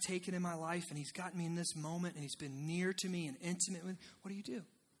that I've taken in my life, and he's gotten me in this moment, and he's been near to me and intimate with me. What do you do?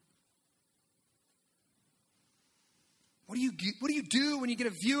 What do you do when you get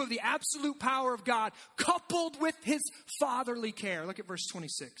a view of the absolute power of God coupled with his fatherly care? Look at verse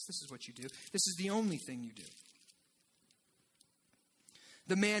 26. This is what you do. This is the only thing you do.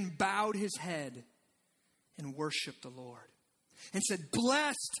 The man bowed his head and worshiped the Lord and said,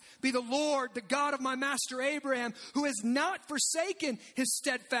 blessed be the Lord, the God of my master Abraham, who has not forsaken his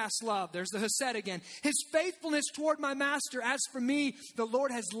steadfast love. There's the Hesed again. His faithfulness toward my master. As for me, the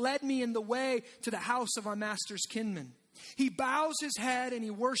Lord has led me in the way to the house of my master's kinsman. He bows his head and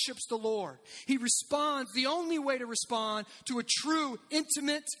he worships the Lord. He responds the only way to respond to a true,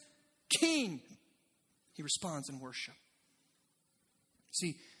 intimate king. He responds in worship.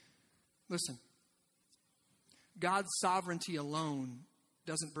 See, listen. God's sovereignty alone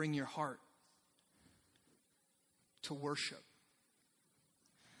doesn't bring your heart to worship.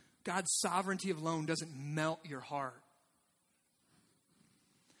 God's sovereignty alone doesn't melt your heart.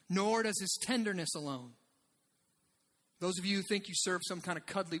 Nor does his tenderness alone. Those of you who think you serve some kind of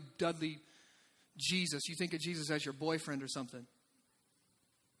cuddly, dudley Jesus, you think of Jesus as your boyfriend or something.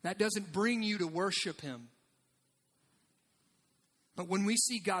 That doesn't bring you to worship him. But when we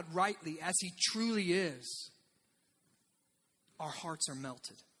see God rightly, as he truly is, our hearts are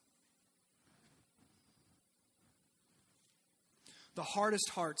melted. The hardest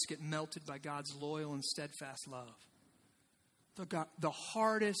hearts get melted by God's loyal and steadfast love. The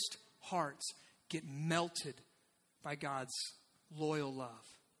hardest hearts get melted by God's loyal love.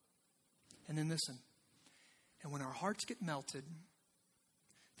 And then listen. And when our hearts get melted,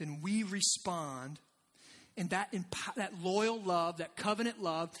 then we respond. And that loyal love, that covenant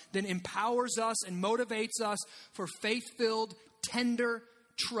love, then empowers us and motivates us for faith-filled, tender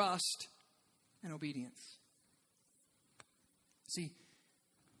trust and obedience. See,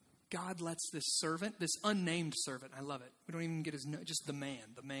 God lets this servant, this unnamed servant, I love it. We don't even get his name, just the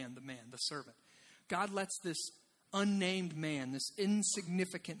servant. God lets this unnamed man, this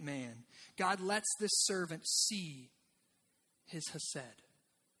insignificant man, God lets this servant see his hesed.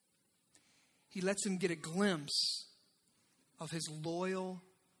 He lets him get a glimpse of his loyal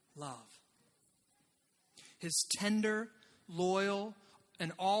love. His tender, loyal,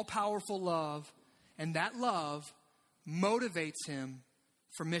 and all-powerful love. And that love motivates him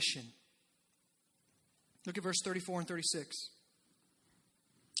for mission. Look at verse 34 and 36.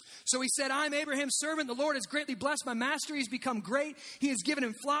 So he said, I am Abraham's servant. The Lord has greatly blessed my master. He's become great. He has given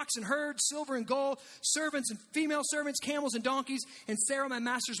him flocks and herds, silver and gold, servants and female servants, camels and donkeys. And Sarah, my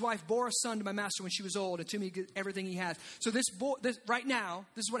master's wife, bore a son to my master when she was old, and to me everything he has. So this right now,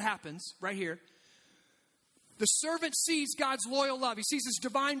 this is what happens right here. The servant sees God's loyal love. He sees his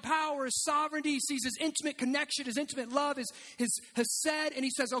divine power, his sovereignty. He sees his intimate connection, his intimate love, his hesed. And he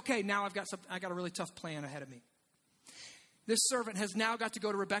says, okay, now I got a really tough plan ahead of me. This servant has now got to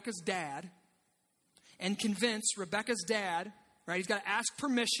go to Rebekah's dad and convince Rebekah's dad, right? He's got to ask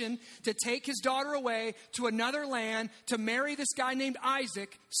permission to take his daughter away to another land to marry this guy named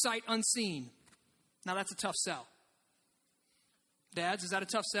Isaac, sight unseen. Now that's a tough sell. Dads, is that a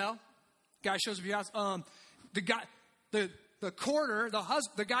tough sell? Guy shows up at your house. The guy, the courter,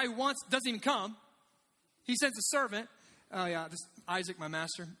 the guy who wants, doesn't even come. He sends a servant. Oh yeah, this Isaac, my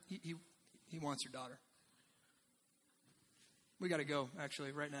master, he wants your daughter. We got to go,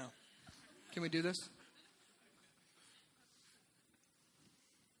 actually, right now. Can we do this?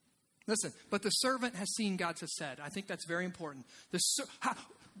 Listen, but the servant has seen God's hesed. I think that's very important.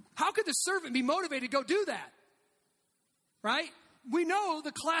 How could the servant be motivated to go do that? Right? We know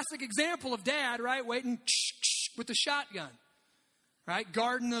the classic example of dad, right? Waiting with the shotgun. Right?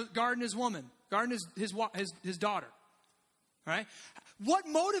 Guarding his woman. Guarding his daughter. Right? What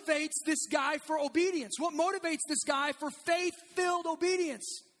motivates this guy for obedience? What motivates this guy for faith-filled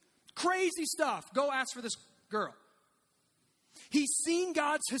obedience? Crazy stuff. Go ask for this girl. He's seen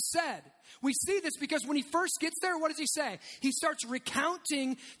God's hesed. We see this because when he first gets there, what does he say? He starts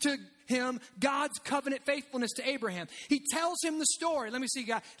recounting to him God's covenant faithfulness to Abraham. He tells him the story. Let me see,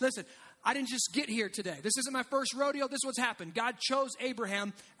 God. Listen, I didn't just get here today. This isn't my first rodeo. This is what's happened. God chose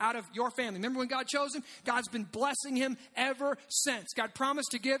Abraham out of your family. Remember when God chose him? God's been blessing him ever since. God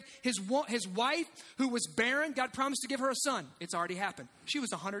promised to give his wife, who was barren, God promised to give her a son. It's already happened. She was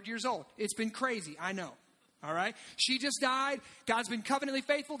 100 years old. It's been crazy. I know. All right? She just died. God's been covenantly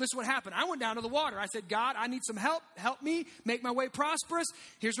faithful. This is what happened. I went down to the water. I said, God, I need some help. Help me make my way prosperous.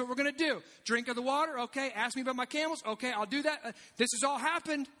 Here's what we're going to do. Drink of the water. Okay. Ask me about my camels. Okay, I'll do that. This has all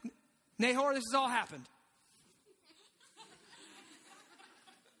happened. Nahor, this has all happened.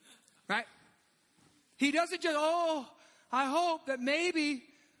 Right? He doesn't just, I hope that maybe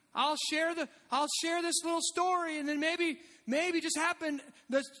I'll share this little story, and then maybe just happen,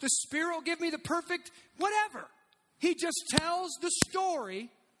 the Spirit will give me the perfect whatever. He just tells the story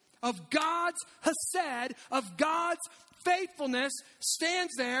of God's hesed, of God's faithfulness,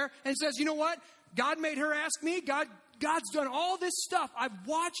 stands there and says, you know what? God made her ask me. God's done all this stuff. I've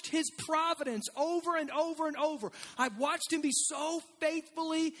watched his providence over and over and over. I've watched him be so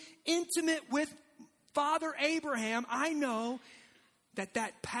faithfully intimate with Father Abraham. I know that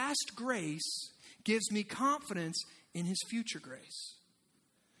past grace gives me confidence in his future grace.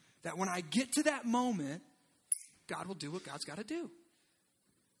 That when I get to that moment, God will do what God's got to do.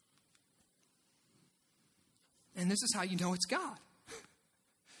 And this is how you know it's God.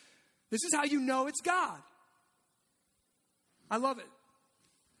 This is how you know it's God. I love it.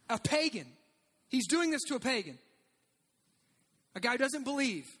 A pagan. He's doing this to a pagan. A guy who doesn't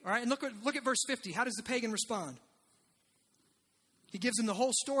believe. All right, and look at verse 50. How does the pagan respond? He gives him the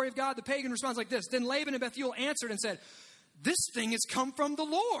whole story of God. The pagan responds like this. Then Laban and Bethuel answered and said, this thing has come from the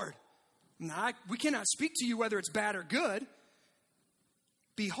Lord. We cannot speak to you whether it's bad or good.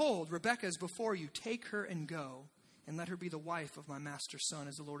 Behold, Rebekah is before you. Take her and go, and let her be the wife of my master's son,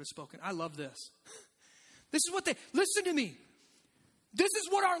 as the Lord has spoken. I love this. This is what listen to me. This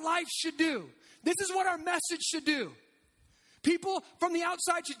is what our life should do. This is what our message should do. People from the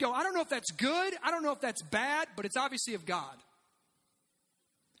outside should go, I don't know if that's good. I don't know if that's bad, but it's obviously of God.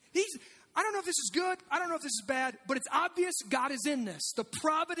 I don't know if this is good. I don't know if this is bad, but it's obvious God is in this. The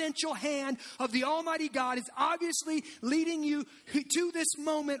providential hand of the Almighty God is obviously leading you to this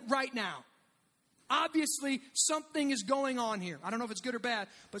moment right now. Obviously, something is going on here. I don't know if it's good or bad,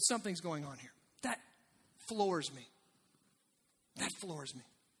 but something's going on here. That floors me. That floors me.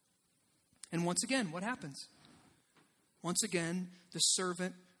 And once again, what happens? Once again, the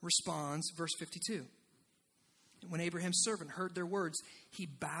servant responds, verse 52. When Abraham's servant heard their words, he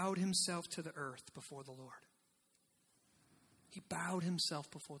bowed himself to the earth before the Lord. He bowed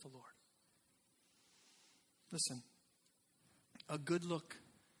himself before the Lord. Listen, a good look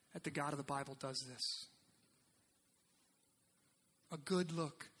at the God of the Bible does this. A good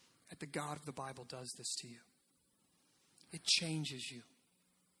look at the God of the Bible does this to you. It changes you.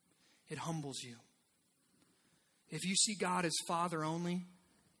 It humbles you. If you see God as Father only,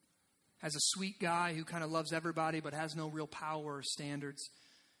 as a sweet guy who kind of loves everybody but has no real power or standards,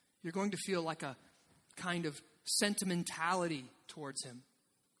 you're going to feel like a kind of sentimentality towards him.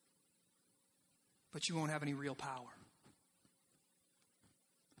 But you won't have any real power.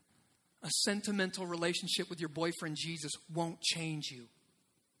 A sentimental relationship with your boyfriend Jesus won't change you.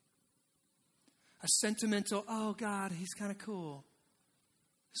 A sentimental, oh God, he's kind of cool.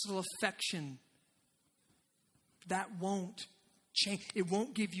 This little affection, that won't change. It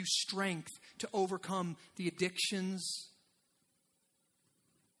won't give you strength to overcome the addictions,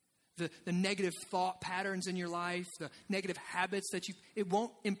 the negative thought patterns in your life, the negative habits it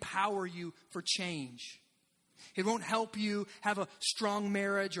won't empower you for change. It won't help you have a strong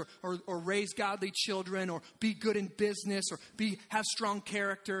marriage or raise godly children or be good in business or have strong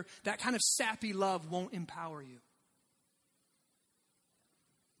character. That kind of sappy love won't empower you.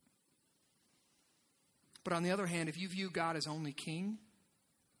 But on the other hand, if you view God as only king,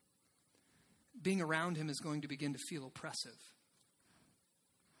 being around him is going to begin to feel oppressive.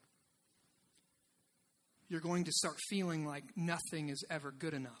 You're going to start feeling like nothing is ever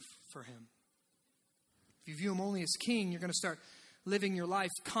good enough for him. If you view him only as king, you're going to start living your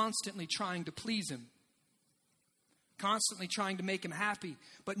life constantly trying to please him. Constantly trying to make him happy,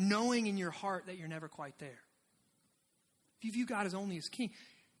 but knowing in your heart that you're never quite there. If you view God as only as king,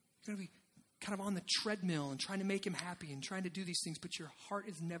 you're going to be kind of on the treadmill and trying to make him happy and trying to do these things, but your heart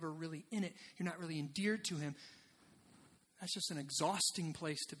is never really in it. You're not really endeared to him. That's just an exhausting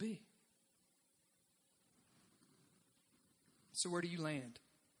place to be. So where do you land?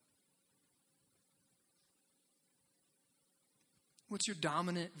 What's your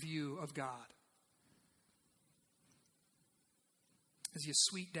dominant view of God? Is he a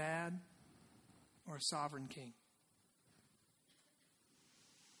sweet dad or a sovereign king?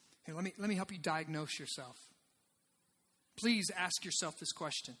 Here, let me help you diagnose yourself. Please ask yourself this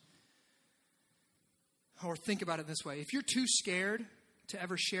question. Or think about it this way. If you're too scared to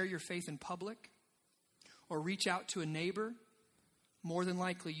ever share your faith in public or reach out to a neighbor, more than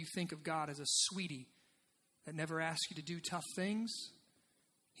likely you think of God as a sweetie that never asks you to do tough things.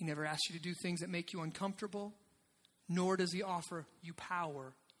 He never asks you to do things that make you uncomfortable, nor does he offer you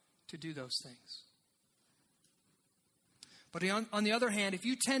power to do those things. But on the other hand, if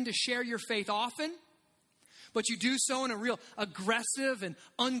you tend to share your faith often, but you do so in a real aggressive and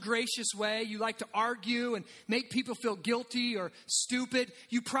ungracious way, you like to argue and make people feel guilty or stupid,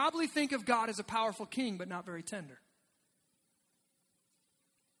 you probably think of God as a powerful king, but not very tender.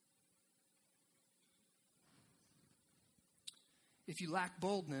 If you lack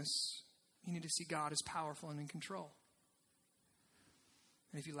boldness, you need to see God as powerful and in control.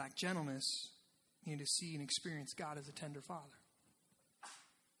 And if you lack gentleness, you need to see and experience God as a tender father.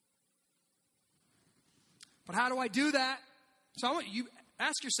 But how do I do that? So I want you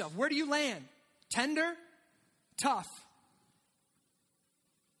ask yourself, where do you land? Tender? Tough?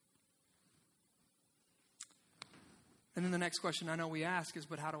 And then the next question I know we ask is,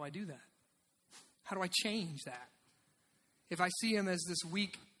 but how do I do that? How do I change that? if I see him as this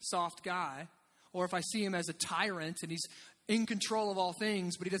weak, soft guy, or if I see him as a tyrant and he's in control of all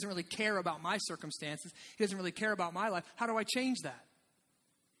things, but he doesn't really care about my circumstances, he doesn't really care about my life, how do I change that?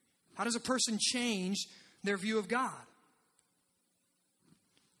 How does a person change their view of God?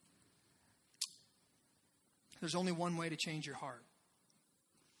 There's only one way to change your heart.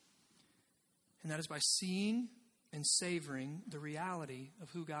 And that is by seeing and savoring the reality of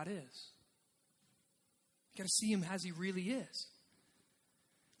who God is. You got to see him as he really is.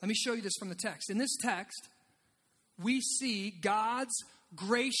 Let me show you this from the text. In this text, we see God's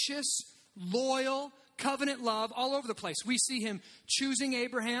gracious, loyal, covenant love all over the place. We see him choosing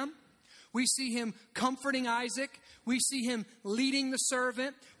Abraham. We see him comforting Isaac. We see him leading the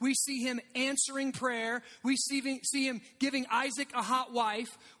servant. We see him answering prayer. We see him giving Isaac a hot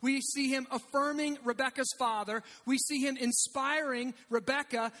wife. We see him affirming Rebekah's father. We see him inspiring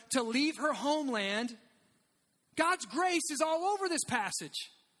Rebekah to leave her homeland. God's grace is all over this passage.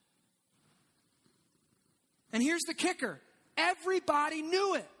 And here's the kicker. Everybody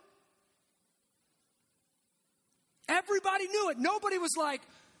knew it. Everybody knew it. Nobody was like,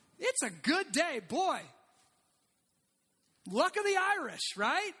 it's a good day, boy. Luck of the Irish,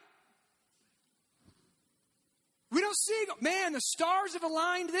 right? We don't see, man, the stars have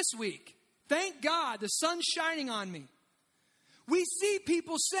aligned this week. Thank God, the sun's shining on me. We see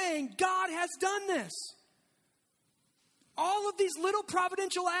people saying, God has done this. All of these little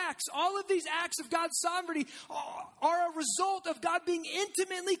providential acts, all of these acts of God's sovereignty are a result of God being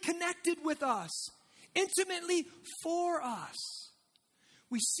intimately connected with us, intimately for us.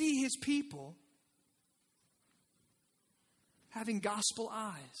 We see his people having gospel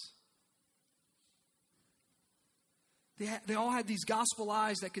eyes. They all had these gospel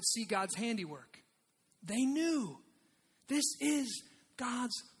eyes that could see God's handiwork. They knew this is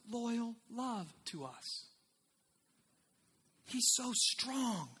God's loyal love to us. He's so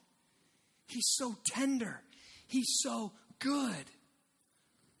strong. He's so tender. He's so good.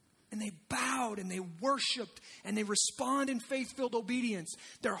 And they bowed and they worshiped and they respond in faith-filled obedience.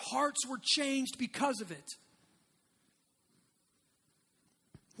 Their hearts were changed because of it.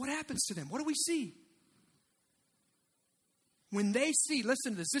 What happens to them? What do we see? When they see,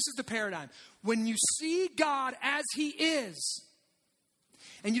 listen to this, this is the paradigm. When you see God as he is,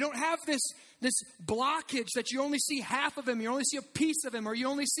 and you don't have this blockage that you only see half of him, you only see a piece of him, or you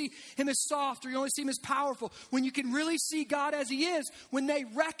only see him as soft, or you only see him as powerful. When you can really see God as he is, when they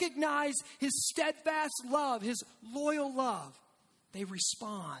recognize his steadfast love, his loyal love, they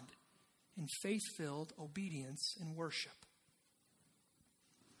respond in faith-filled obedience and worship.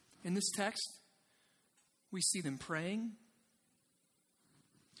 In this text, we see them praying.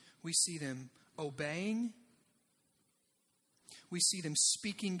 We see them obeying. We see them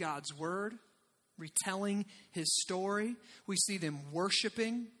speaking God's word, retelling his story. We see them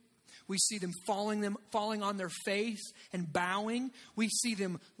worshiping. We see them falling on their face and bowing. We see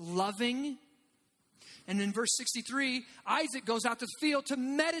them loving. And in verse 63, Isaac goes out to the field to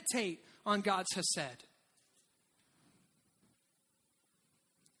meditate on God's hesed.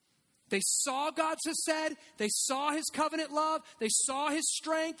 They saw God's hesed. They saw his covenant love. They saw his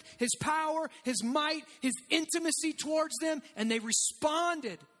strength, his power, his might, his intimacy towards them, and they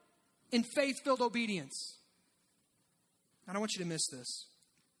responded in faith-filled obedience. I don't want you to miss this.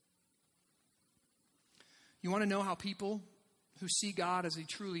 You want to know how people who see God as he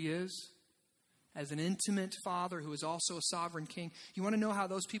truly is, as an intimate father who is also a sovereign king, you want to know how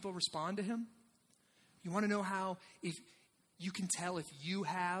those people respond to him? You want to know how, if you can tell if you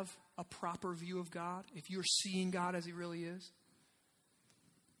have a proper view of God, if you're seeing God as he really is?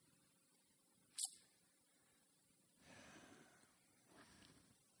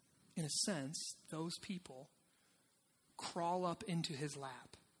 In a sense, those people crawl up into his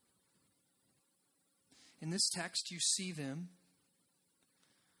lap. In this text, you see them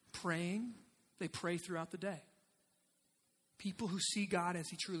praying. They pray throughout the day. People who see God as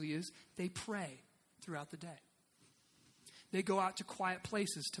he truly is, they pray throughout the day. They go out to quiet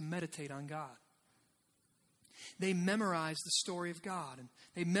places to meditate on God. They memorize the story of God, and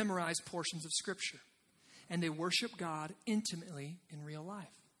they memorize portions of Scripture. And they worship God intimately in real life.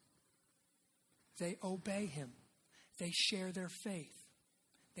 They obey him. They share their faith.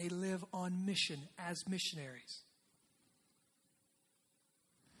 They live on mission as missionaries.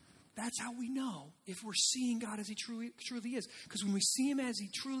 That's how we know if we're seeing God as he truly is. Because when we see him as he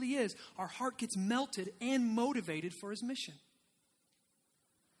truly is, our heart gets melted and motivated for his mission.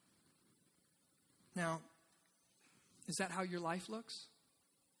 Now, is that how your life looks?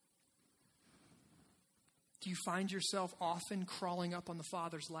 Do you find yourself often crawling up on the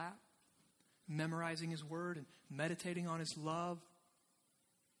Father's lap, memorizing His Word and meditating on His love?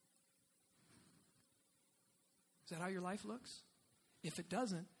 Is that how your life looks? If it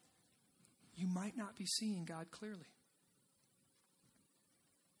doesn't, you might not be seeing God clearly.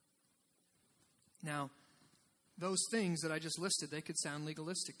 Now, those things that I just listed, they could sound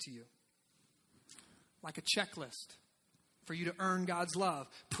legalistic to you. Like a checklist for you to earn God's love.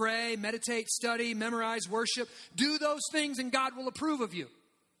 Pray, meditate, study, memorize, worship. Do those things and God will approve of you.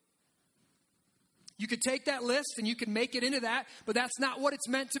 You could take that list and you can make it into that, but that's not what it's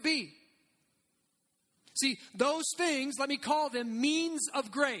meant to be. See, those things, let me call them means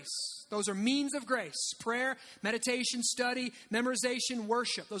of grace. Those are means of grace. Prayer, meditation, study, memorization,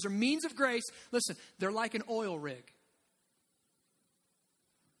 worship. Those are means of grace. Listen, they're like an oil rig.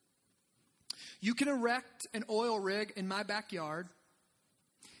 You can erect an oil rig in my backyard,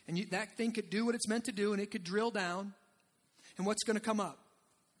 and that thing could do what it's meant to do, and it could drill down. And what's going to come up?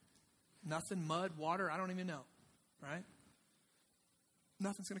 Nothing, mud, water, I don't even know, right?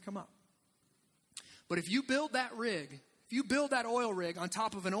 Nothing's going to come up. But if you build that rig, if you build that oil rig on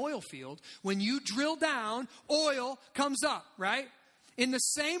top of an oil field, when you drill down, oil comes up, right? In the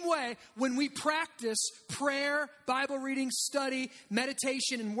same way, when we practice prayer, Bible reading, study,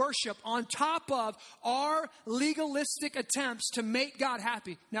 meditation, and worship on top of our legalistic attempts to make God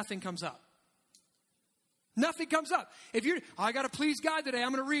happy, nothing comes up. Nothing comes up. If you're, I got to please God today.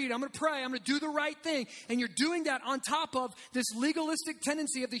 I'm going to read. I'm going to pray. I'm going to do the right thing. And you're doing that on top of this legalistic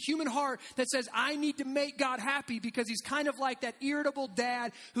tendency of the human heart that says, I need to make God happy because He's kind of like that irritable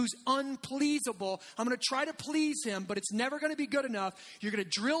dad who's unpleasable. I'm going to try to please Him, but it's never going to be good enough. You're going to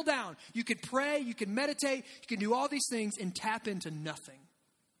drill down. You could pray. You can meditate. You can do all these things and tap into nothing.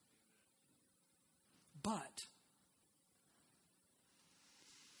 But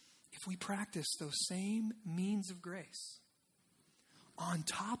if we practice those same means of grace on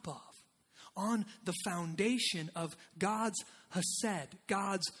top of, on the foundation of God's hesed,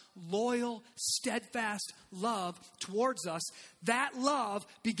 God's loyal, steadfast love towards us, that love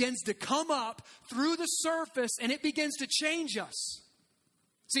begins to come up through the surface and it begins to change us.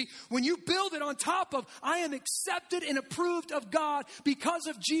 See, when you build it on top of, I am accepted and approved of God because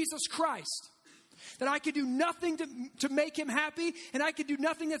of Jesus Christ, that I can do nothing to make Him happy, and I can do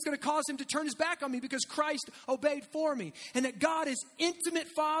nothing that's going to cause Him to turn His back on me because Christ obeyed for me. And that God is intimate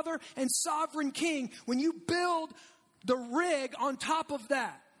Father and sovereign King. When you build the rig on top of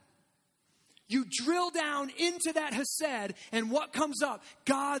that, you drill down into that hesed, and what comes up?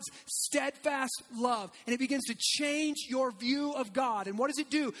 God's steadfast love. And it begins to change your view of God. And what does it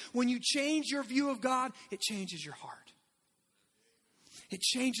do? When you change your view of God, it changes your heart. It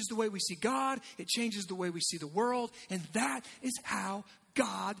changes the way we see God. It changes the way we see the world. And that is how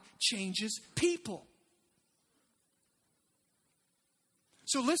God changes people.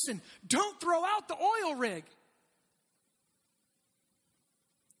 So listen, don't throw out the oil rig.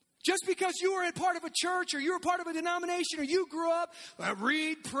 Just because you were in part of a church or you were part of a denomination or you grew up,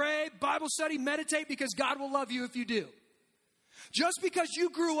 read, pray, Bible study, meditate because God will love you if you do. Just because you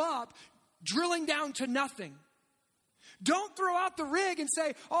grew up drilling down to nothing. Don't throw out the rig and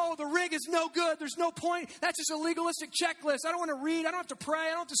say, oh, the rig is no good. There's no point. That's just a legalistic checklist. I don't want to read. I don't have to pray. I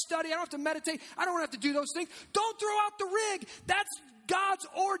don't have to study. I don't have to meditate. I don't have to do those things. Don't throw out the rig. That's God's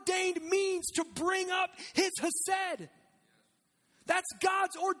ordained means to bring up His hesed. That's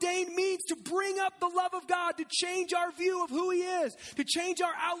God's ordained means to bring up the love of God, to change our view of who He is, to change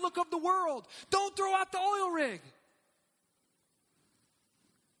our outlook of the world. Don't throw out the oil rig.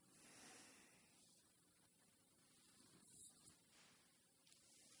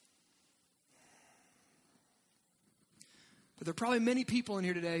 But there are probably many people in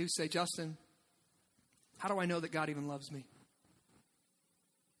here today who say, Justin, how do I know that God even loves me?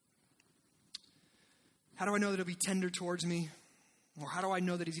 How do I know that He'll be tender towards me? Or how do I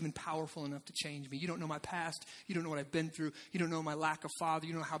know that He's even powerful enough to change me? You don't know my past. You don't know what I've been through. You don't know my lack of father.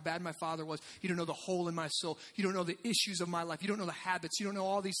 You don't know how bad my father was. You don't know the hole in my soul. You don't know the issues of my life. You don't know the habits. You don't know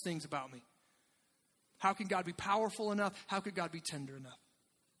all these things about me. How can God be powerful enough? How could God be tender enough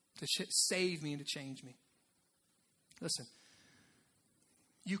to save me and to change me? Listen.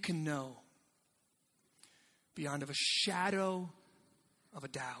 You can know beyond of a shadow of a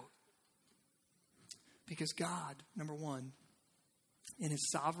doubt. Because God, number one, in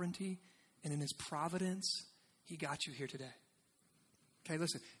His sovereignty and in His providence, He got you here today. Okay,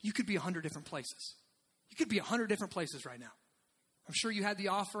 listen, you could be 100 different places. You could be 100 different places right now. I'm sure you had the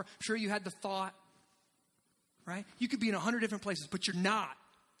offer. I'm sure you had the thought. Right? You could be in 100 different places, but you're not.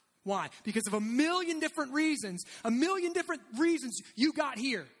 Why? Because of a million different reasons you got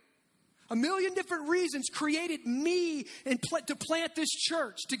here. A million different reasons created me and to plant this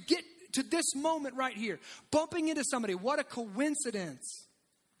church, to get to this moment right here, bumping into somebody. What a coincidence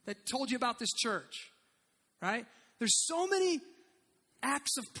that told you about this church, right? There's so many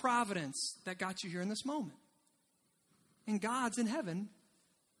acts of providence that got you here in this moment. And God's in heaven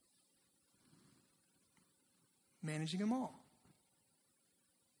managing them all.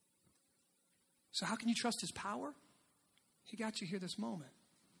 So how can you trust his power? He got you here this moment.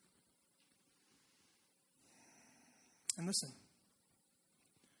 And listen,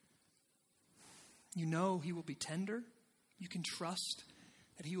 you know he will be tender. You can trust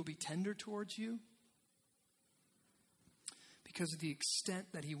that he will be tender towards you because of the extent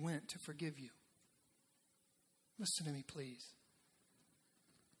that he went to forgive you. Listen to me, please.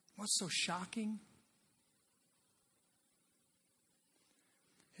 What's so shocking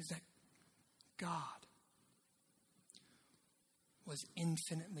is that God was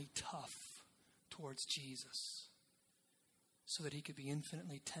infinitely tough towards Jesus so that he could be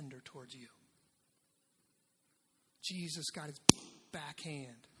infinitely tender towards you. Jesus got his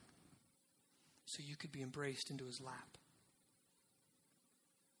backhand so you could be embraced into his lap.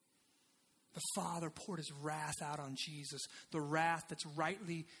 The Father poured his wrath out on Jesus, the wrath that's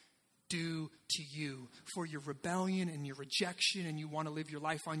rightly due to you for your rebellion and your rejection, and you want to live your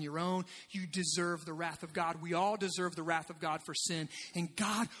life on your own. You deserve the wrath of God. We all deserve the wrath of God for sin. And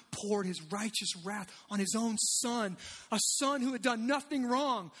God poured his righteous wrath on his own son, a son who had done nothing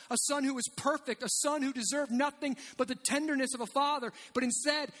wrong, a son who was perfect, a son who deserved nothing but the tenderness of a father. But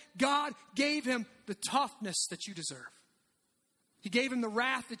instead, God gave him the toughness that you deserve. He gave him the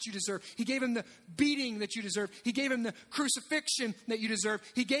wrath that you deserve. He gave him the beating that you deserve. He gave him the crucifixion that you deserve.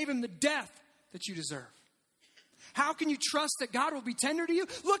 He gave him the death that you deserve. How can you trust that God will be tender to you?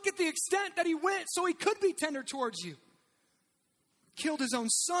 Look at the extent that he went so he could be tender towards you. Killed his own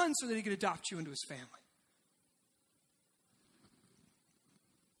son so that he could adopt you into his family.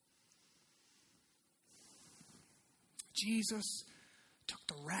 Jesus took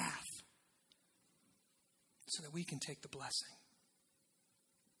the wrath so that we can take the blessing.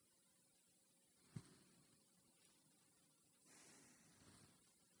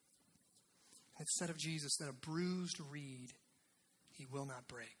 It's said of Jesus that a bruised reed he will not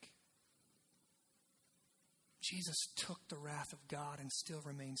break. Jesus took the wrath of God and still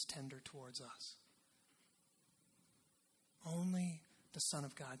remains tender towards us. Only the Son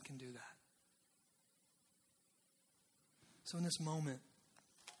of God can do that. So in this moment,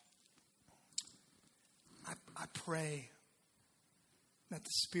 I pray that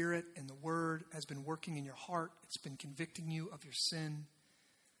the Spirit and the Word has been working in your heart. It's been convicting you of your sin.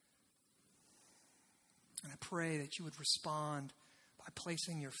 And I pray that you would respond by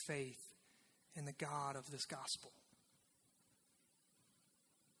placing your faith in the God of this gospel.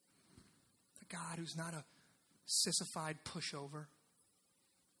 The God who's not a sissified pushover.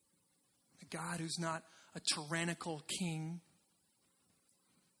 The God who's not a tyrannical king.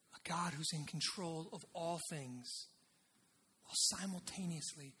 A God who's in control of all things while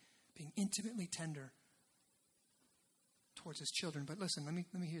simultaneously being intimately tender towards his children. But listen, let me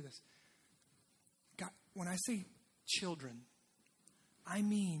hear this. God, when I say children, I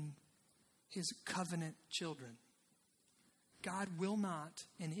mean his covenant children. God will not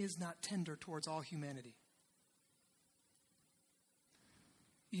and is not tender towards all humanity.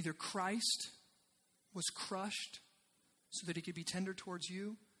 Either Christ was crushed so that he could be tender towards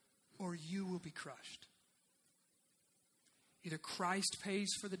you, or you will be crushed. Either Christ pays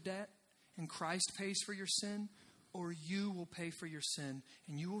for the debt and Christ pays for your sin, or you will pay for your sin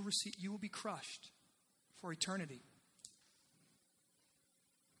and you will be crushed for eternity.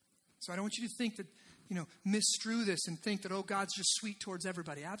 So I don't want you to think that, misstrew this and think that, God's just sweet towards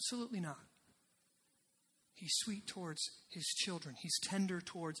everybody. Absolutely not. He's sweet towards his children. He's tender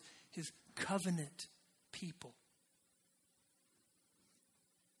towards his covenant people.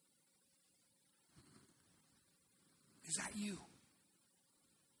 Is that you?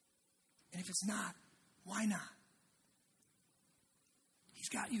 And if it's not, why not? He's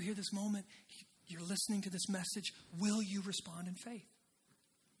got you here this moment. You're listening to this message. Will you respond in faith?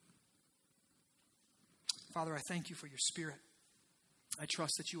 Father, I thank you for your Spirit. I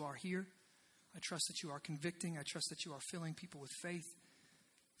trust that you are here. I trust that you are convicting. I trust that you are filling people with faith.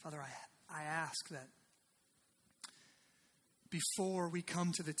 Father, I ask that before we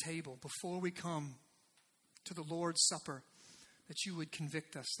come to the table, before we come to the Lord's Supper, that you would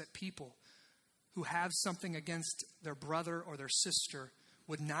convict us, that people who have something against their brother or their sister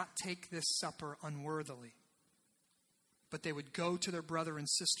would not take this supper unworthily, but they would go to their brother and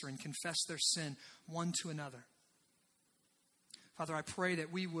sister and confess their sin one to another. Father, I pray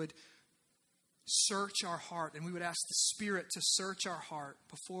that we would search our heart, and we would ask the Spirit to search our heart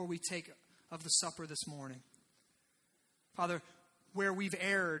before we take of the supper this morning. Father, where we've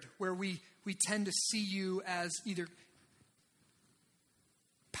erred, where we tend to see you as either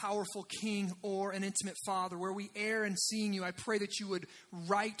powerful king or an intimate father, where we err in seeing you, I pray that you would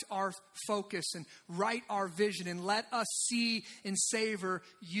right our focus and right our vision and let us see and savor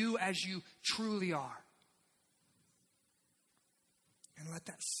you as you truly are. And let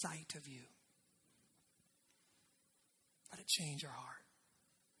that sight of you, let it change our heart.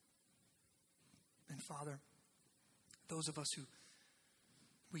 And Father, those of us who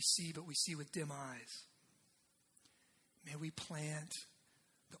we see, but we see with dim eyes, may we plant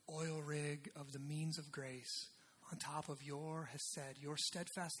the oil rig of the means of grace on top of your hesed, your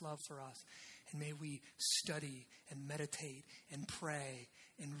steadfast love for us. And may we study and meditate and pray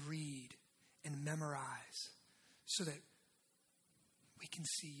and read and memorize so that we can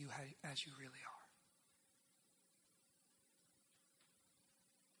see you as you really are.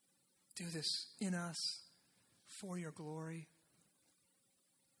 Do this in us for your glory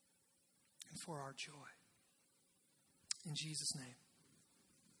and for our joy. In Jesus' name,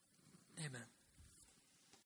 amen.